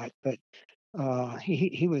a lot, but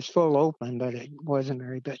he was full open, but it wasn't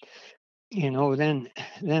very. But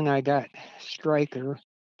then I got Striker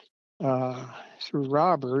through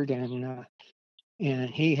Robert, and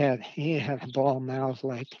he had a ball mouth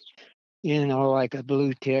like like a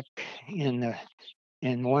blue tick in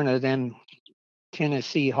one of them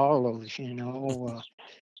Tennessee hollows.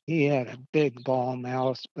 He had a big ball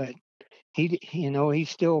mouth, but he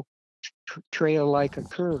still trail like a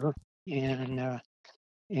cur, and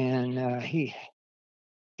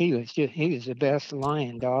he was the best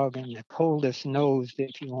lion dog and the coldest nosed,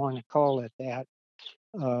 if you want to call it that,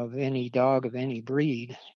 of any dog of any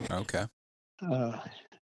breed. okay? uh,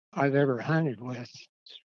 I've ever hunted with.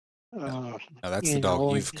 Now, Uh, now that's the you dog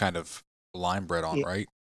know, you've kind of line bred on, yeah, right?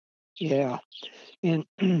 yeah, and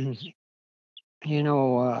you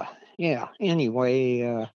know, yeah. Anyway,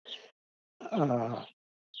 uh,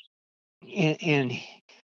 and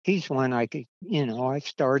he's one I could, I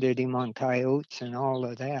started him on coyotes and all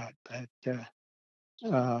of that, but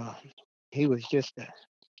he was just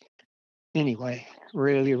anyway,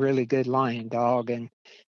 really, really good lion dog, and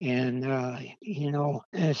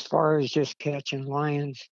as far as just catching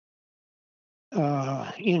lions,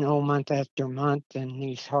 month after month in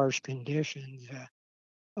these harsh conditions,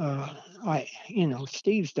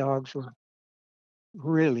 Steve's dogs were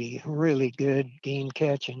really, really good game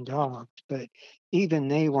catching dogs, but even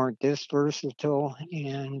they weren't this versatile,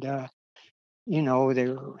 and they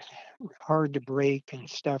were hard to break and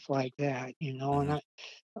stuff like that, Hmm.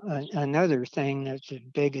 and another thing that's a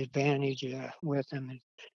big advantage with them is,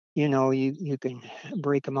 you can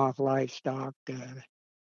break them off livestock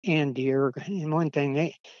and deer. And one thing,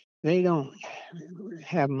 they don't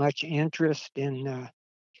have much interest in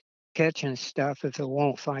catching stuff if it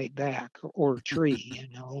won't fight back or tree,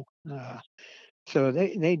 so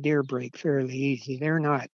they deer break fairly easy. They're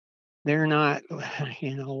not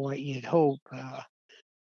what you'd hope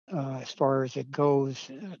as far as it goes.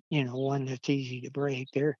 One that's easy to break.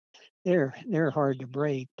 They're hard to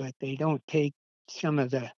break, but they don't take some of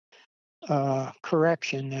the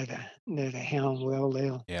correction that a hound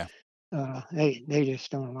will. Yeah. They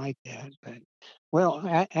just don't like that. But well,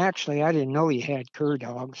 actually, I didn't know you had cur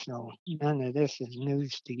dogs, so none of this is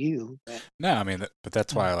news to you. But No, I mean, but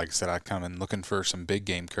that's uh, why, like I said, I kind of been looking for some big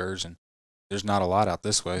game curs, and there's not a lot out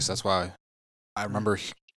this way. So that's why I remember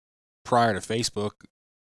prior to Facebook,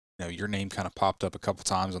 your name kind of popped up a couple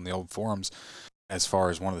times on the old forums as far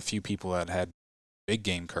as one of the few people that had big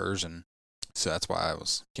game curs, and so that's why I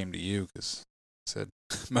came to you because I said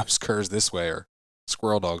most curs this way are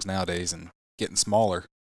squirrel dogs nowadays and getting smaller.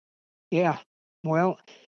 yeah, well,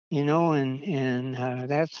 and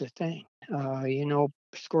that's the thing.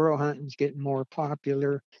 Squirrel hunting's getting more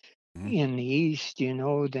popular Hmm. in the east,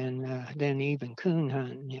 than even coon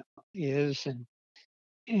hunting is,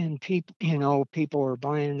 and people are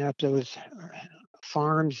buying up those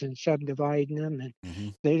farms and subdividing them, and Hmm.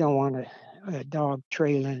 they don't want a dog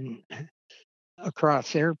trailing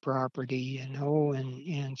across their property,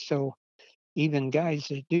 and so even guys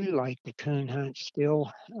that do like the coon hunt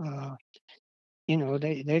still,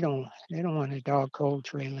 they don't want a dog cold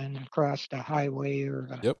trailing across the highway or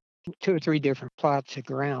Yep. two or three different plots of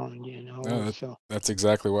ground, No, so that's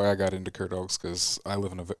exactly why I got into cur dogs because I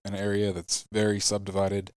live in an area that's very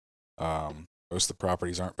subdivided. Most of the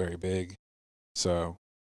properties aren't very big, so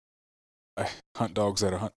I hunt dogs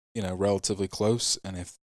that are relatively close, and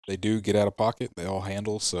if they do get out of pocket, they all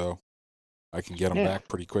handle, so I can get them yeah, back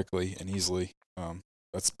pretty quickly and easily.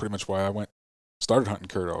 That's pretty much why I started hunting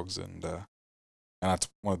cur dogs, and that's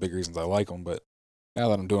one of the big reasons I like them. But now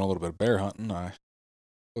that I'm doing a little bit of bear hunting, I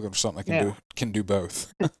looking for something that yeah, can do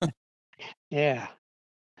both. yeah,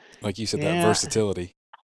 Like you said, that yeah, versatility.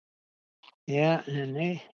 yeah,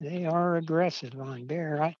 and they are aggressive on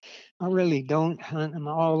bear. I really don't hunt them.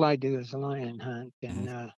 All I do is lion hunt, Hmm.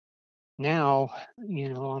 and now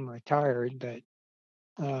I'm retired, but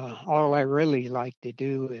all I really like to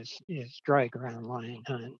do is dry ground lion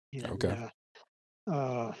hunt, and Okay.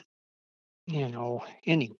 uh, you know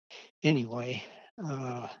any anyway,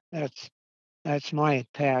 that's my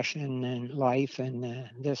passion in life, and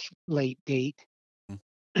this late date Mm.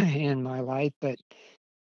 in my life. But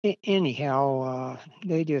anyhow,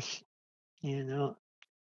 they just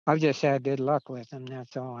I've just had good luck with them.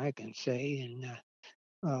 That's all I can say. And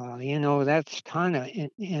that's kind of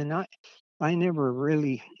and I never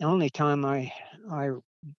really. The only time I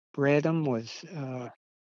bred them was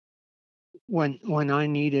when I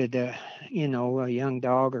needed a young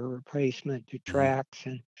dog or replacement to Hmm. tracks,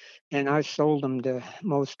 and I sold them to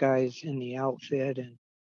most guys in the outfit,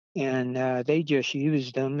 and they just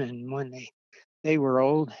used them, and when they were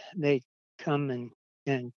old, they'd come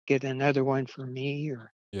and get another one for me,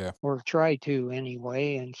 Yeah. or try to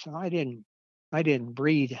anyway. And so I didn't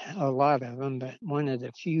breed a lot of them, but one of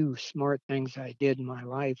the few smart things I did in my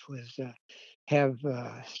life was have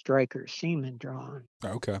striker semen drawn.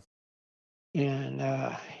 Okay. And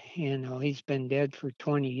he's been dead for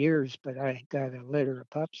 20 years, but I got a litter of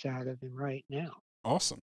pups out of him right now.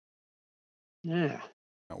 Awesome. Yeah.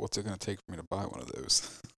 Now, what's it going to take for me to buy one of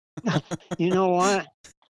those?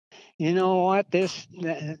 You know what? This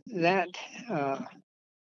that uh,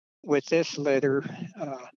 with this litter,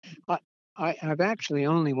 uh, I, I've actually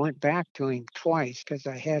only went back to him twice because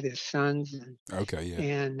I had his sons, Okay, yeah.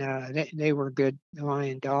 and they were good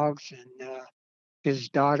lion dogs, and his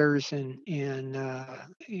daughters,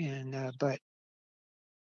 but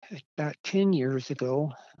about 10 years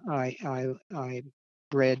ago, I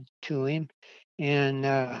bred to him, and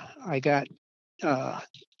I got uh,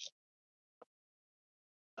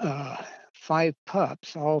 uh, 5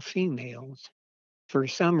 pups, all females, for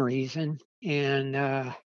some reason, and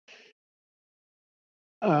uh,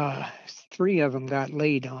 3 of them got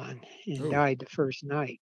laid on and Oh, died the first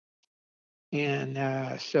night.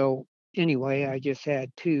 And so anyway, I just had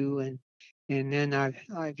 2, and then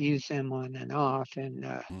I've used them on and off, and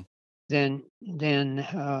mm, then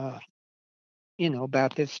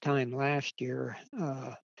about this time last year.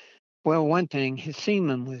 Well, one thing, his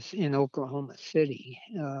semen was in Oklahoma City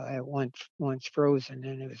at once frozen,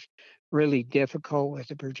 and it was really difficult with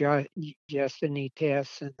the progeny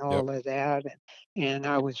tests and yep. all of that. And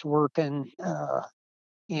I was working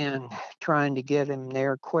and trying to get him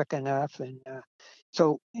there quick enough. And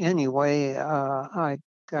so, anyway, I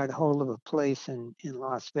got a hold of a place in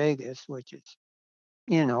Las Vegas, which is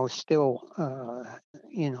still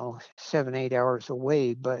 7 8 hours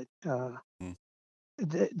away, but Mm,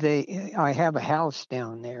 I have a house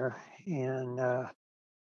down there, and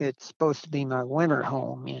it's supposed to be my winter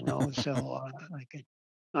home, so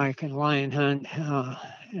I can lion hunt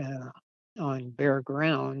on bare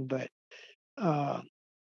ground. But uh,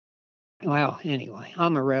 well, anyway,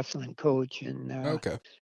 I'm a wrestling coach, and okay.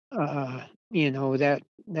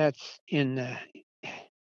 that's in the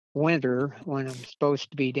winter when I'm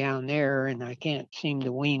supposed to be down there, and I can't seem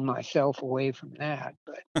to wean myself away from that.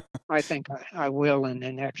 But I think I will in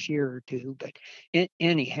the next year or two. But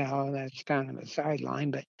anyhow, that's kind of a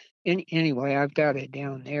sideline. But anyway, I've got it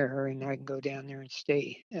down there, and I can go down there and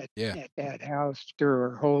stay Yeah, at that house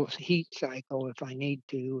through a whole heat cycle if I need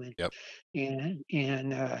to, yep,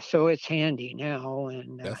 and so it's handy now.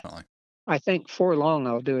 And definitely. I think for long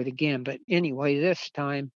I'll do it again. But anyway, this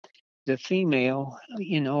time the female,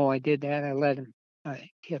 I did that. I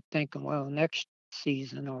kept thinking, well, next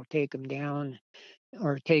season I'll take them down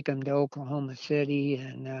or take them to Oklahoma City.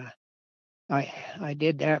 And I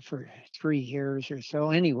did that for 3 years or so.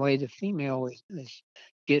 Anyway, the female was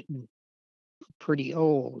getting pretty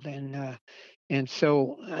old. And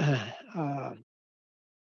so,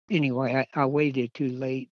 anyway, I waited too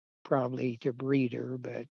late probably to breed her,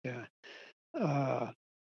 but uh,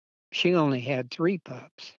 she only had 3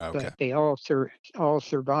 pups, Okay, but they all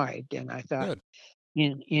survived. And I thought,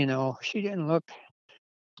 good. she didn't look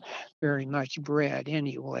very much bred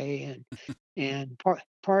anyway. And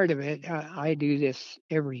part of it, I do this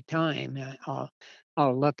every time.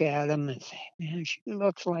 I'll look at them and say, man, she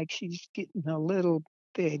looks like she's getting a little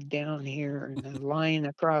big down here and a line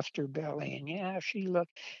across her belly. And yeah, she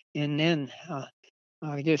looked. And then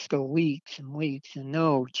I just go weeks and weeks and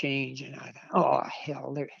no change. And I thought, oh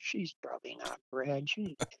hell, she's probably not bred.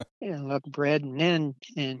 She didn't look bred. And then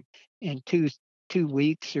in 2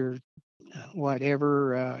 weeks or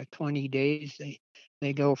whatever, 20 days,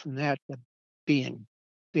 they go from that to being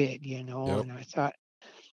big. Yep. And I thought,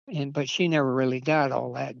 but she never really got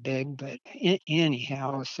all that big. But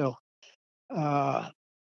anyhow, so uh,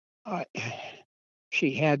 I,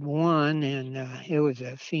 she had one, and it was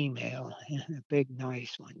a female, and a big,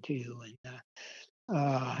 nice one too. And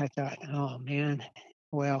I thought, oh man,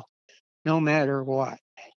 well, no matter what,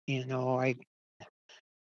 I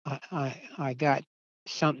got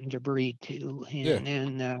something to breed to. Yeah.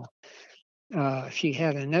 And then she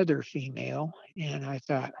had another female, and I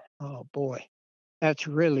thought, oh boy, that's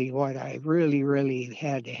really what I really, really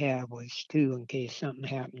had to have was two in case something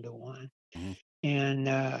happened to one. Hmm. And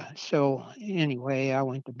so anyway, I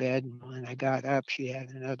went to bed, and when I got up, she had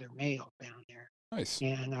another male down there. Nice.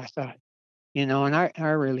 And I thought, and I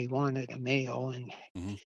really wanted a male,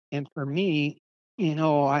 Hmm. and for me,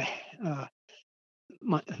 I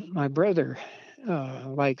my brother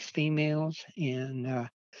likes females, and I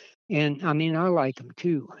mean I like them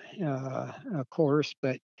too, of course,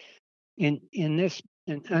 but in this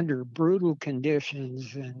and under brutal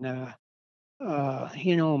conditions, and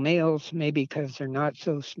males maybe because they're not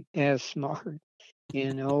so as smart,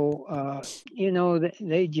 they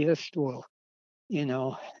just will,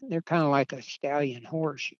 they're kind of like a stallion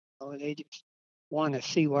horse. They just want to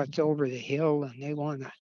see what's over the hill, and they want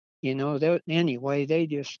to, anyway, they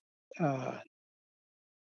just uh,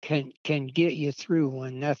 can get you through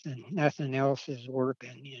when nothing else is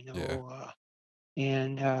working, Yeah.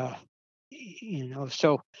 and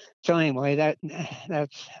so anyway,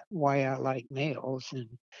 that's why I like males,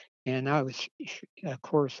 and I was of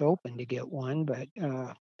course open to get one, but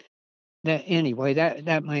that anyway,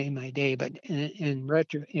 that made my day. But in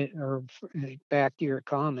retro, back to your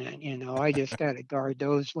comment, I just got to guard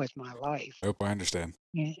those with my life. Hope I understand.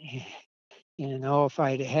 Y- if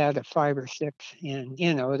I'd had a 5 or 6, and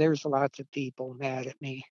there's lots of people mad at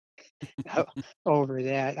me over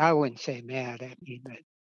that. I wouldn't say mad at me, but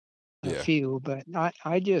a Yeah. few. But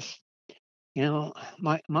I just,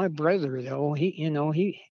 my brother though,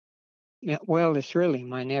 he yeah, well, it's really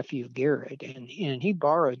my nephew Garrett, and he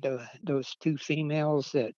borrowed those 2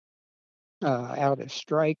 females that out of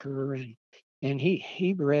Striker, and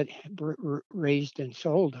he raised and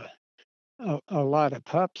sold a lot of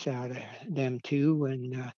pups out of them too.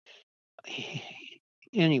 And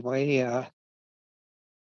anyway,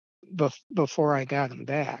 before I got them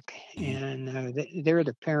back, Hmm. and they're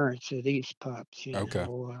the parents of these pups. Okay.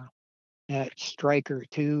 That Striker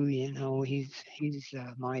too. He's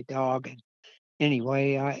my dog. And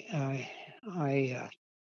anyway,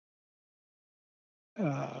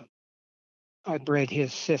 uh, I bred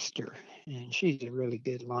his sister, and she's a really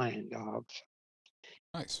good lion dog. So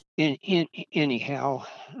Nice. anyhow,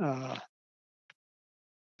 uh,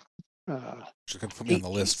 uh, Just gonna put me on he, the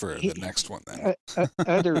list he, for the he next one then.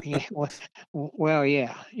 other yeah, well,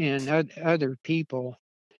 yeah, and other people,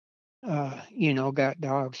 got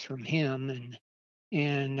dogs from him,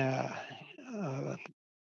 and uh,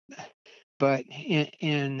 but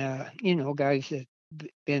guys that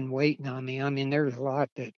been waiting on me. I mean, there's a lot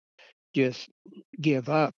that just give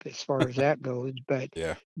up as far as that goes,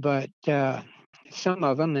 Yeah. but some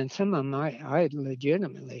of them I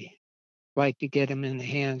legitimately like to get them in the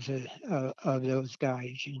hands of those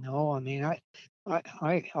guys. I mean,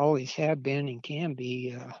 I always have been and can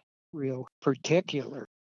be real particular.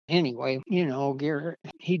 Anyway, Garrett,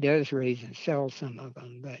 he does raise and sell some of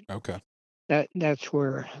them, but Okay. that's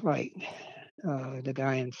where, like, the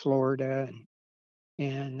guy in Florida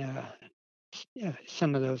and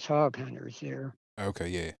some of those hog hunters there. Okay.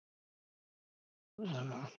 Yeah.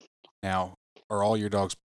 Uh, Now, are all your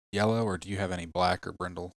dogs yellow, or do you have any black or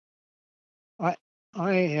brindle? I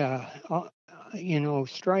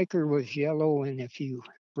Striker was yellow, and if you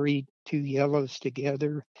breed 2 yellows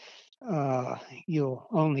together, uh, you'll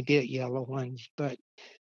only get yellow ones. But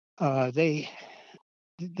uh, they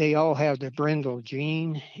they all have the brindle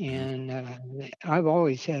gene, Hmm. and I've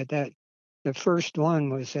always had that. The first one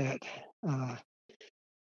was that uh,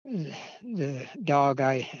 the dog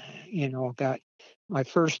got. My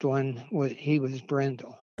first one was he was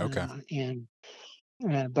brindle, Okay. and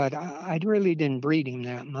but I really didn't breed him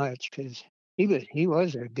that much because he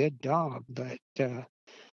was a good dog, but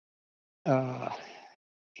uh,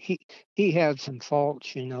 he he had some faults.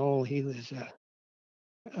 He was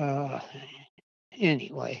uh,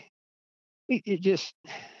 anyway. It just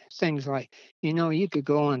things like you could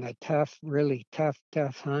go on a tough, really tough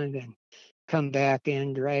hunt and come back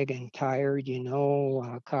in dragging tired.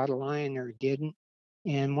 Caught a lion or didn't,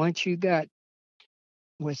 and once you got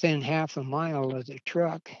within half a mile of the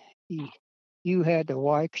truck, you had to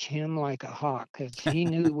watch him like a hawk because he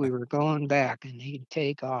knew we were going back and he'd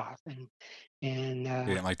take off and He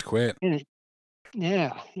didn't like to quit. and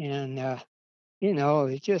yeah and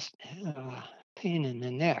it's just pain in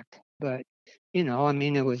the neck. But I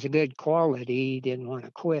mean, it was a good quality. He didn't want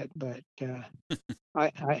to quit, but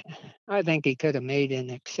I I I think he could have made an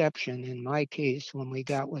exception in my case when we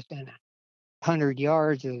got within 100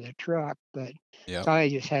 yards of the truck. But Yep. so I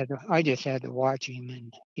just had to watch him,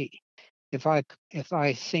 and if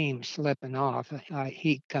I see him slipping off,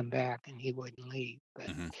 he'd come back and he wouldn't leave. But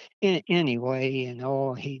Hmm. anyway,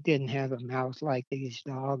 he didn't have a mouth like these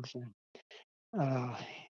dogs, and uh,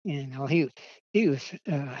 he was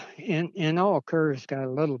and all curs got a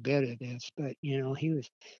little bit of this, but he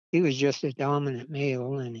was just a dominant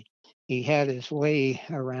male, and he had his way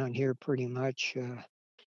around here pretty much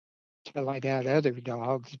till I got other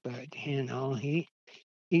dogs. But he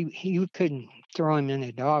couldn't throw him in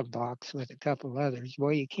a dog box with a couple others.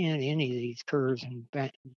 Well, you can't any of these curs and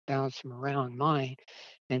bounce them around mine,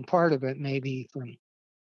 and part of it may be from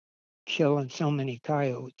killing so many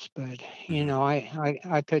coyotes. But Hmm.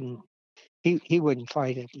 I couldn't. He wouldn't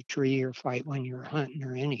fight at the tree or fight when you're hunting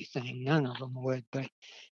or anything. None of them would.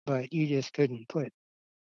 But you just couldn't put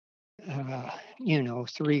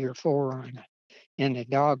 3 or 4 on in the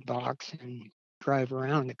dog box and drive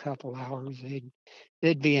around a couple hours.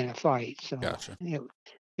 They'd be in a fight. So Gotcha.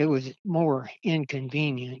 it was more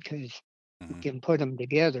inconvenient because you Hmm. can put them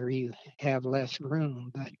together. You have less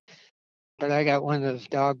room. But I got one of those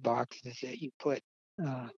dog boxes that you put.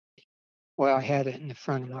 Uh, well, I had it in the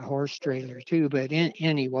front of my horse trailer too. But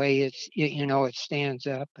anyway, it stands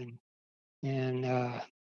up and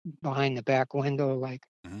behind the back window like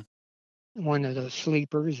Hmm. one of those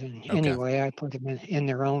sleepers, and Okay. anyway, I put them in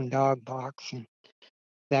their own dog box, and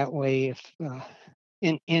that way, if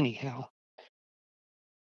in anyhow,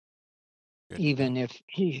 Good to know. even if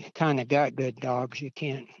you kind of got good dogs, you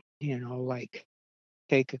can't, like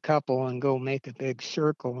take a couple and go make a big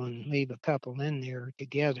circle and leave a couple in there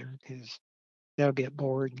together because they'll get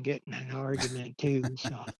bored and get in an argument too.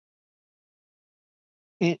 So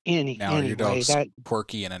Now, are your anyway, dogs that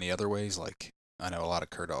quirky in any other ways? Like, I know a lot of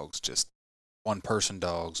cur dogs just one person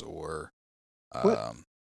dogs or what um,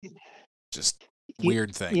 just y- weird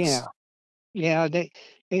yeah, things. yeah,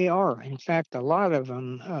 they are. In fact, a lot of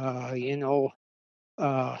them, uh,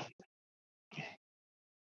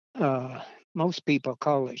 uh, most people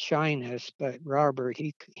call it shyness, but Robert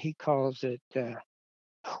he calls it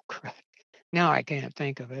oh crap. Now I can't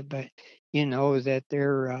think of it, but that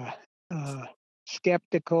they're uh,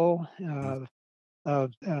 skeptical Mhm.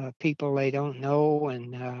 of people they don't know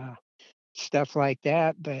and stuff like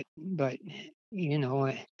that. But you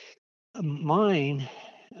know, mine,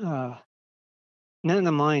 uh, none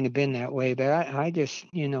of mine have been that way. But I just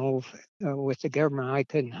with the government, I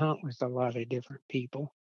couldn't hunt with a lot of different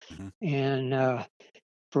people, Mhm. and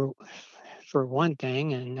for for one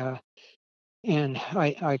thing, and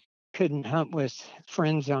I couldn't hunt with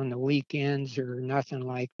friends on the weekends or nothing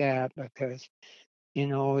like that because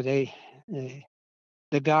they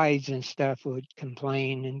the guides and stuff would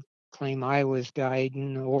complain and claim I was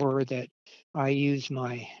guiding or that I used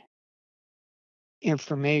my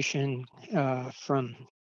information from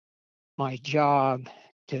my job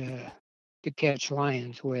to catch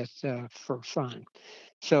lions with for fun.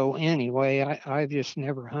 So anyway, I've just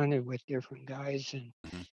never hunted with different guys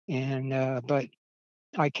Mhm. and but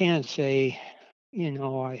I can say,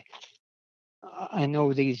 I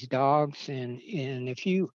know these dogs and if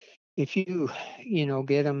you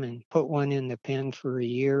get them and put one in the pen for a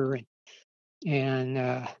year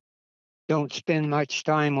and don't spend much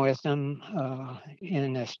time with them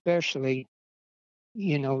and especially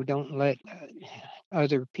don't let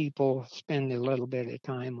other people spend a little bit of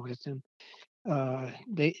time with them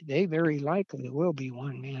they very likely will be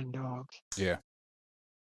one man dogs. Yeah,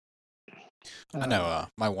 I know. uh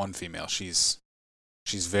My one female, she's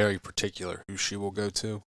very particular who she will go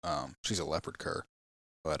to. She's a leopard cur,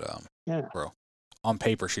 but yeah, well, on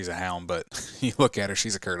paper she's a hound, but you look at her,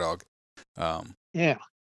 she's a cur dog. Um, yeah,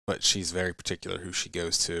 but she's very particular who she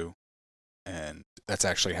goes to, and that's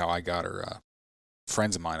actually how I got her.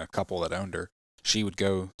 Friends of mine, a couple that owned her, she would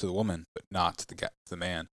go to the woman, but not to the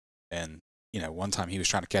man. And one time he was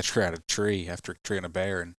trying to catch her out of a tree after treeing a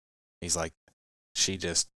bear, and he's like, she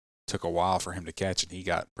just took a while for him to catch, and he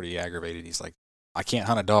got pretty aggravated. He's like, I can't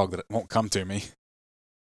hunt a dog that won't come to me.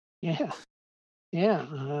 yeah,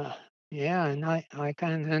 yeah, yeah, and I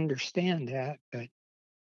kind of understand that, but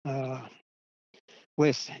uh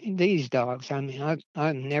with these dogs, I mean,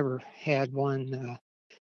 I've never had one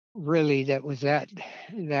really that was that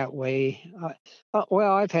way.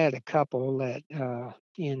 Well, I've had a couple that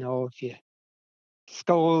if you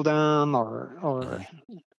scold them or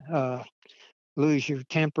Hmm. uh, lose your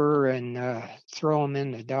temper and throw them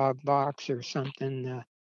in the dog box or something,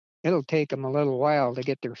 it'll take them a little while to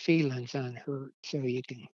get their feelings unhurt, so you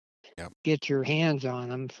can Yep. get your hands on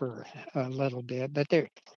them for a little bit. But they're,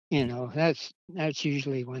 that's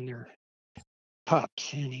usually when they're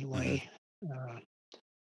pups Hmm. anyway. Uh,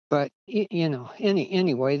 but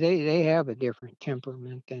anyway, they have a different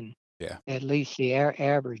temperament than Yeah. at least the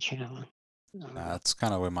average hound. That's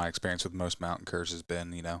kind of what my experience with most mountain curs has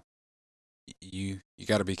been. You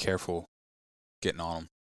got to be careful getting on them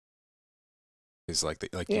because, like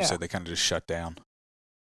you Yeah, said, they kind of just shut down.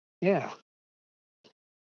 yeah.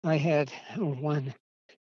 I had one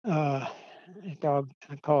uh, a dog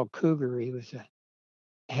I called Cougar. He was a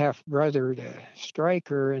half brother to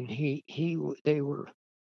Striker, and they were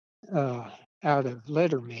uh, out of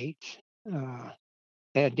litter mates. Uh,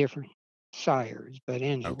 had different sires, but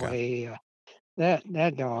Okay. anyway,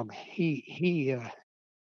 that dog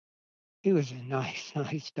he was a nice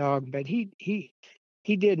nice dog, but he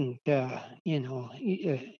didn't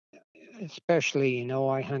especially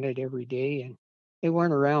I hunted every day and they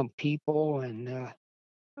weren't around people and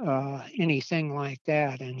anything like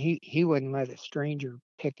that, and he wouldn't let a stranger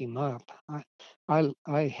pick him up.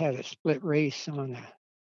 I had a split race on a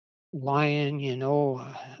lion,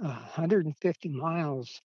 150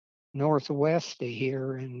 miles northwest of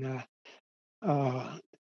here, and uh,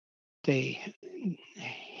 they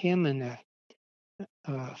him and the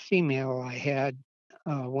female I had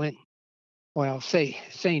went well, say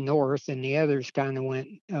north, and the others kind of went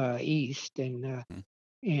east, and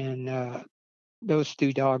Mhm. those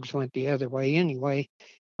two dogs went the other way. Anyway,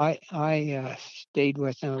 I stayed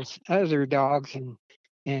with those other dogs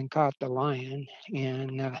and caught the lion,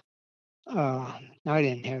 and I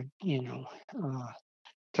didn't have uh,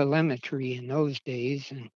 telemetry in those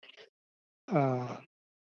days, and uh,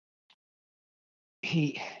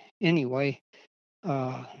 he anyway.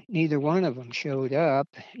 Neither one of them showed up,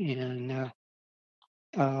 and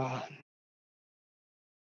uh,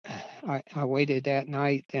 I waited that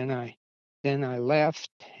night. Then I left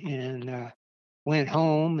and went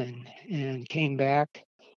home and came back,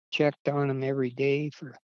 checked on them every day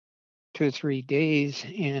for 2 or 3 days,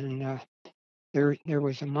 and there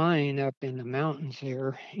was a mine up in the mountains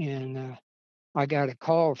there, and I got a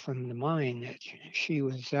call from the mine that she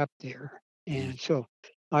was up there, Mm. and so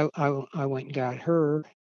I went and got her,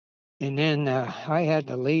 and then I had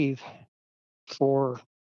to leave for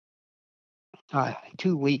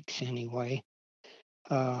 2 weeks anyway,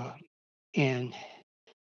 uh, and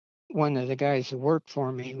one of the guys that worked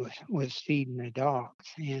for me was feeding the dogs,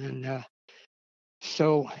 and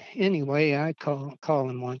so anyway, I call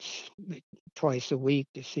him once, twice a week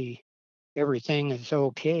to see everything is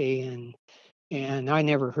okay, and I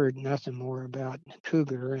never heard nothing more about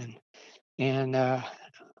Cougar, and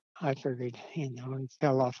I figured he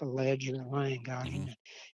fell off a ledge or a lion got Hmm. him.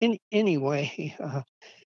 And anyway,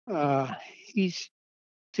 he's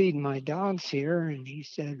feeding my dogs here, and he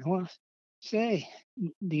said, "Well, say,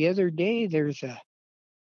 the other day there's a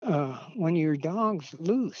one of your dogs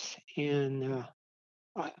loose, and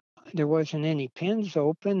I, there wasn't any pens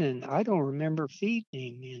open, and I don't remember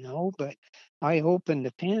feeding him, but I opened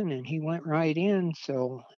the pen and he went right in,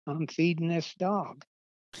 so I'm feeding this dog."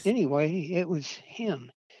 Anyway, it was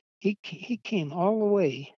him. He came all the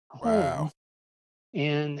way Wow. home,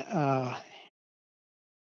 and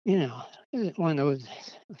you know, it's one of those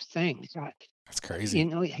things. That's crazy.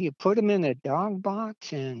 You put him in a dog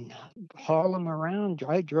box and haul him around.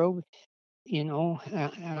 I drove,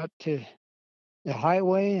 out to the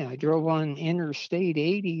highway. I drove on Interstate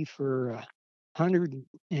 80 for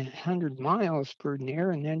 100 miles per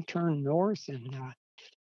near, and then turned north and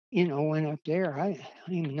went up there. I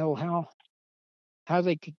don't even know how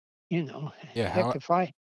they could, Yeah. heck,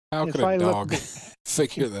 How could if a I looked dog good.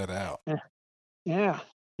 figure that out? Yeah.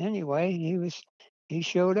 Anyway, he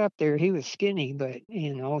showed up there. He was skinny, but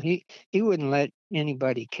he wouldn't let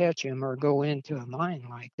anybody catch him or go into a mine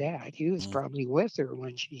like that. He was Mm. probably with her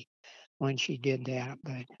when she did that.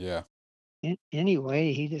 But Yeah.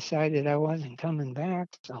 anyway, he decided I wasn't coming back,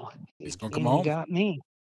 so He's he gonna come came and home. got me.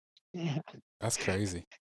 Yeah, That's crazy.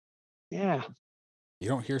 yeah, You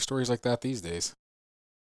don't hear stories like that these days.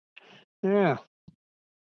 yeah,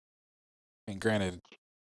 And granted,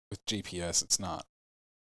 with GPS, it's not.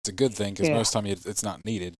 It's a good thing because yeah, most time it's not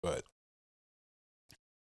needed. But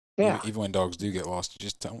even yeah, even when dogs do get lost, you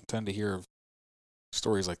just don't tend to hear of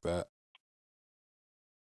stories like that.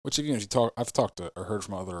 Which even if you talk, I've talked to or heard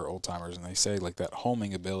from other old timers, and they say like that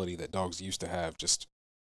homing ability that dogs used to have just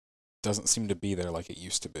doesn't seem to be there like it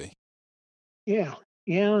used to be. yeah,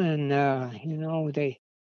 yeah, and they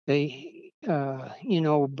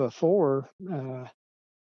before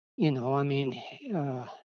I mean.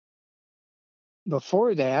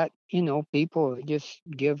 Before that, people would just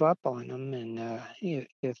give up on them, and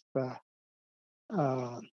if uh,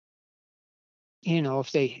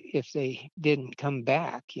 if they didn't come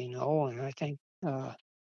back, and I think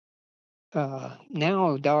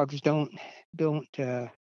now dogs don't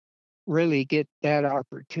really get that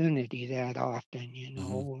opportunity that often,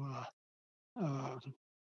 Hmm.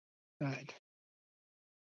 but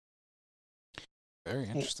Very eh,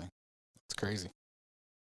 interesting. It's crazy.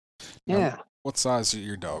 Now, yeah. what size do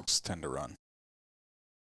your dogs tend to run?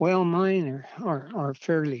 Well, mine are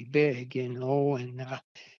fairly big,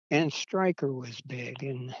 and Striker was big,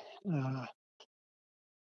 and uh,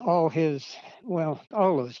 all his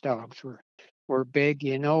all those dogs were big,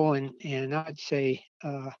 and I'd say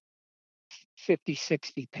 50,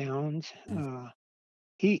 60 pounds. Mm.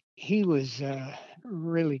 He was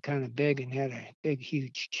really kind of big and had a big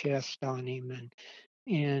huge chest on him,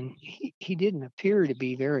 and he didn't appear to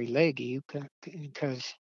be very leggy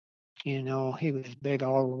because he was big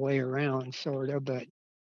all the way around sort of, but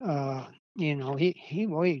he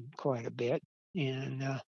weighed quite a bit, and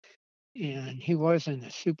he wasn't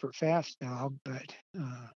a super fast dog, but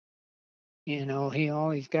he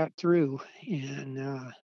always got through.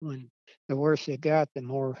 And when the worse it got, the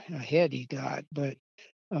more ahead he got. But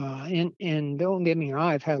and don't get me wrong,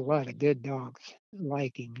 I've had a lot of good dogs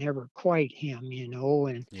like him, never quite him,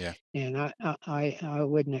 and Yeah. I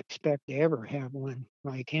wouldn't expect to ever have one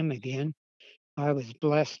like him again. I was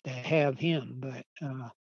blessed to have him, but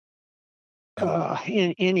Now,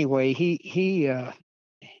 anyway,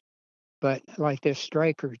 But like this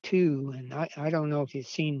striker too, and I don't know if you've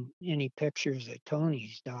seen any pictures of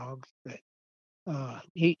Tony's dogs, but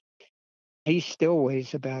he still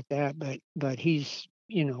weighs about that, but he's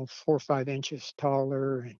 4 or 5 inches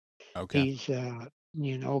taller, and Okay. he's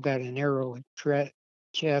got a narrow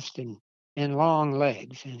chest and long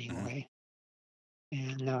legs Hmm. anyway.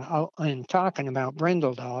 And talking about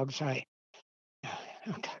brindle dogs, I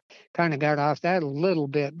kind of got off that a little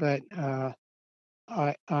bit, but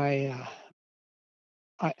I I,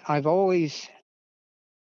 uh, I've always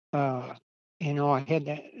I had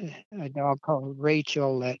a dog called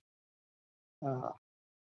Rachel that uh,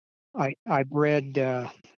 I bred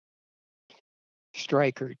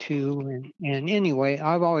Striker too, and anyway,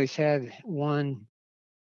 I've always had one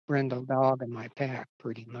brindle dog in my pack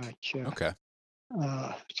pretty much Okay.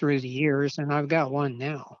 through the years, and I've got one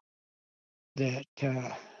now that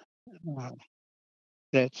uh,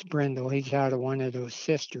 that's brindle. He's out of one of those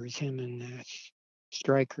sisters, him and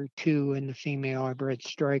Striker two, and the female I bred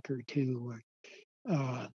Striker two.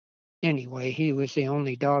 Uh, anyway, he was the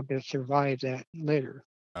only dog that survived that litter,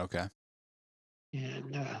 Okay.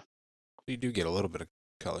 and You do get a little bit of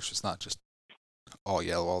color, so it's not just all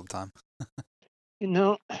yellow all the time. you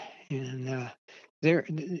know, and there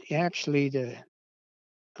actually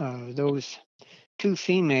those two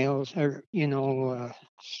females are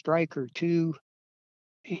Striker two.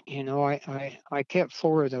 I kept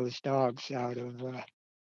four of those dogs out of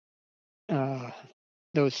uh,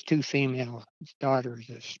 those two female daughters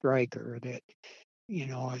of Striker that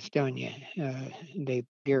I was telling you they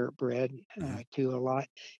Garrett bred Hmm. to a lot.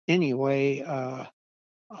 Anyway,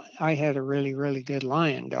 I had a really good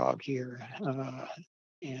lion dog here,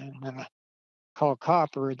 and called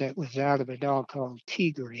Copper, that was out of a dog called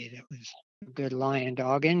Tigre that was a good lion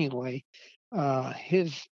dog. Anyway,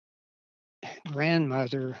 his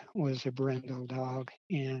grandmother was a brindle dog,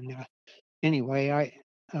 and anyway,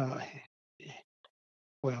 uh,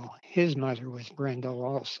 his mother was brindle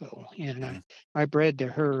also, and Hmm. I bred to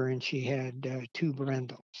her, and she had two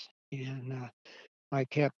brindles, and I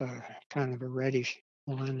kept a kind of a reddish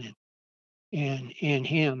one, and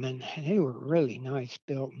him, and they were really nice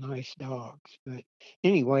built, nice dogs. But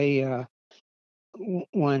anyway,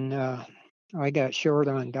 when I got short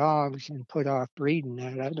on dogs and put off breeding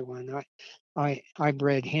that other one, I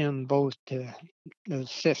bred him both to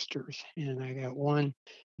those sisters, and I got one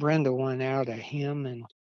Brenda one out of him, and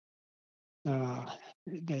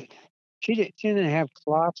that she didn't have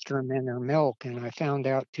colostrum in her milk, and I found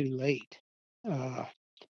out too late, uh,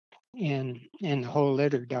 and the whole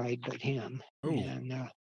litter died but him, Oh, and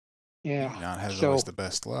you've yeah, not had always so the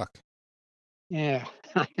best luck. yeah,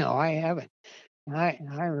 I know I haven't. I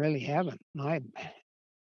really haven't.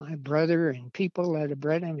 My brother and people that have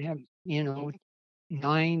bred him have,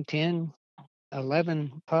 9, 10,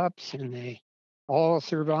 11 pups, and they all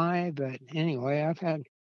survive. But anyway, I've had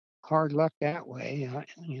hard luck that way.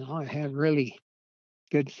 I had really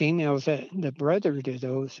good females. That the brother to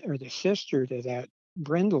those, or the sister to that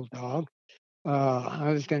brindle dog,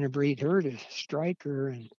 I was going to breed her to Striker,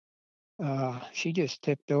 and she just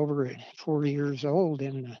tipped over at 4 years old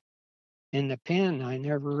in the pen. I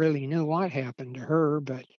never really knew what happened to her,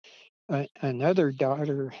 but another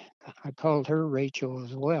daughter, I called her Rachel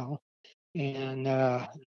as well, and uh,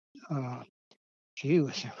 she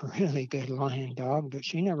was a really good lion dog, but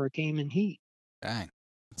she never came in heat. Dang,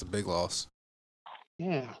 that's a big loss.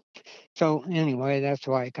 Yeah. So anyway, that's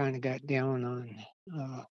why I kind of got down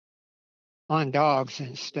uh, on dogs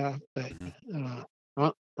and stuff. But Hmm.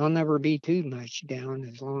 I'll never be too much down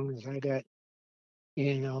as long as I got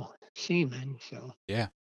semen. So Yeah.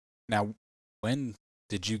 Now, when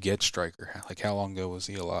did you get Striker? Like, how long ago was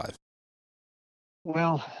he alive?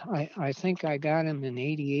 well, I think I got him in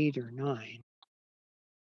 '88 or '9.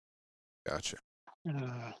 Gotcha.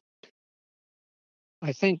 Uh,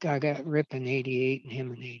 I think I got Rip in '88 and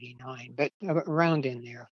him in '89, but around in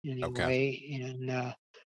there Okay. anyway. And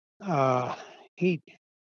uh, he,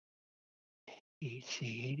 let's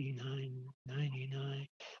see, '89, '99.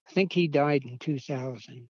 I think he died in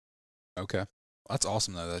 2000. Okay. That's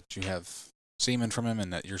awesome though that you have semen from him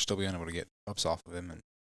and that you're still being able to get pups off of him and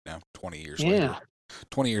 20 years later, Yeah,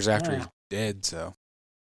 20 years after yeah, he's dead. So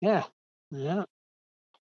yeah, yeah.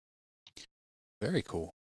 very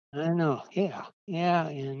cool. I know. Yeah, yeah,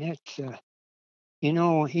 and it's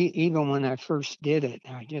even when I first did it,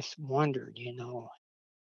 I just wondered,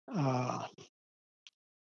 uh,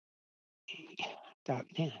 thought,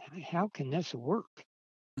 man, how can this work?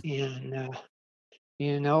 And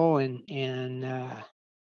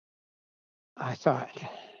I thought,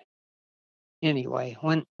 anyway,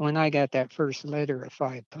 when I got that first litter of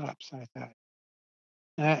 5 pups, I thought,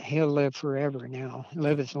 He'll live forever now.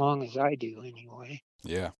 Live as long as I do, anyway.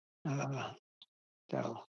 Yeah,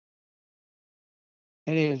 So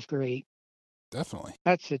it is great. definitely.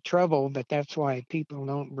 That's the trouble, but that's why people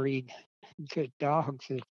don't breed good dogs.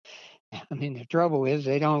 I mean, the trouble is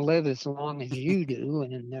they don't live as long as you do,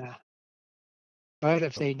 and but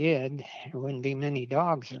if they did, there wouldn't be many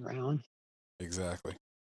dogs around. Exactly.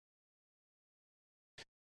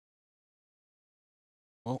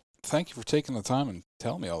 Well, thank you for taking the time and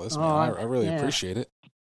telling me all this, man. Oh, I really yeah, appreciate it.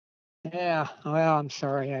 yeah. Well, I'm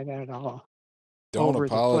sorry I got all Don't over the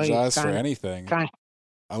place. apologize for anything. Kind,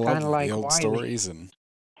 I kind love of the like old Wiley. stories and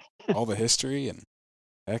all the history, and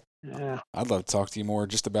heck, Yeah, I'd love to talk to you more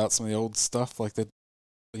just about some of the old stuff, like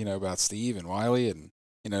about Steve and Wiley and,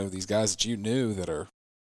 these guys that you knew that are,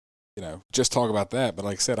 just talk about that. But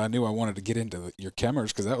like I said, I knew I wanted to get into your Kemmers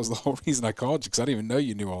because that was the whole reason I called you, because I didn't even know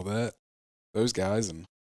you knew all that, those guys. And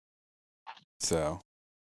so,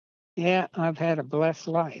 yeah. I've had a blessed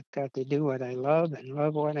life. Got to do what I love and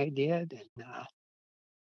love what I did, and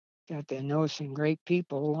got to know some great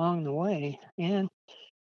people along the way. And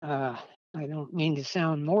uh, I don't mean to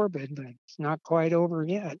sound morbid, but it's not quite over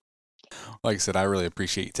yet. like I said, I really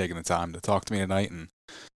appreciate you taking the time to talk to me tonight and,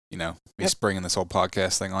 me Yep. springing this whole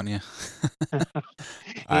podcast thing on you.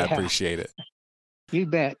 I Yeah, appreciate it. you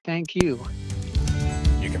bet. Thank you.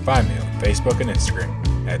 You can find me on Facebook and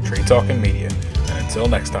Instagram at Tree Talking Media. And until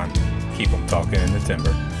next time, keep them talking in the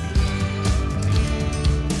timber.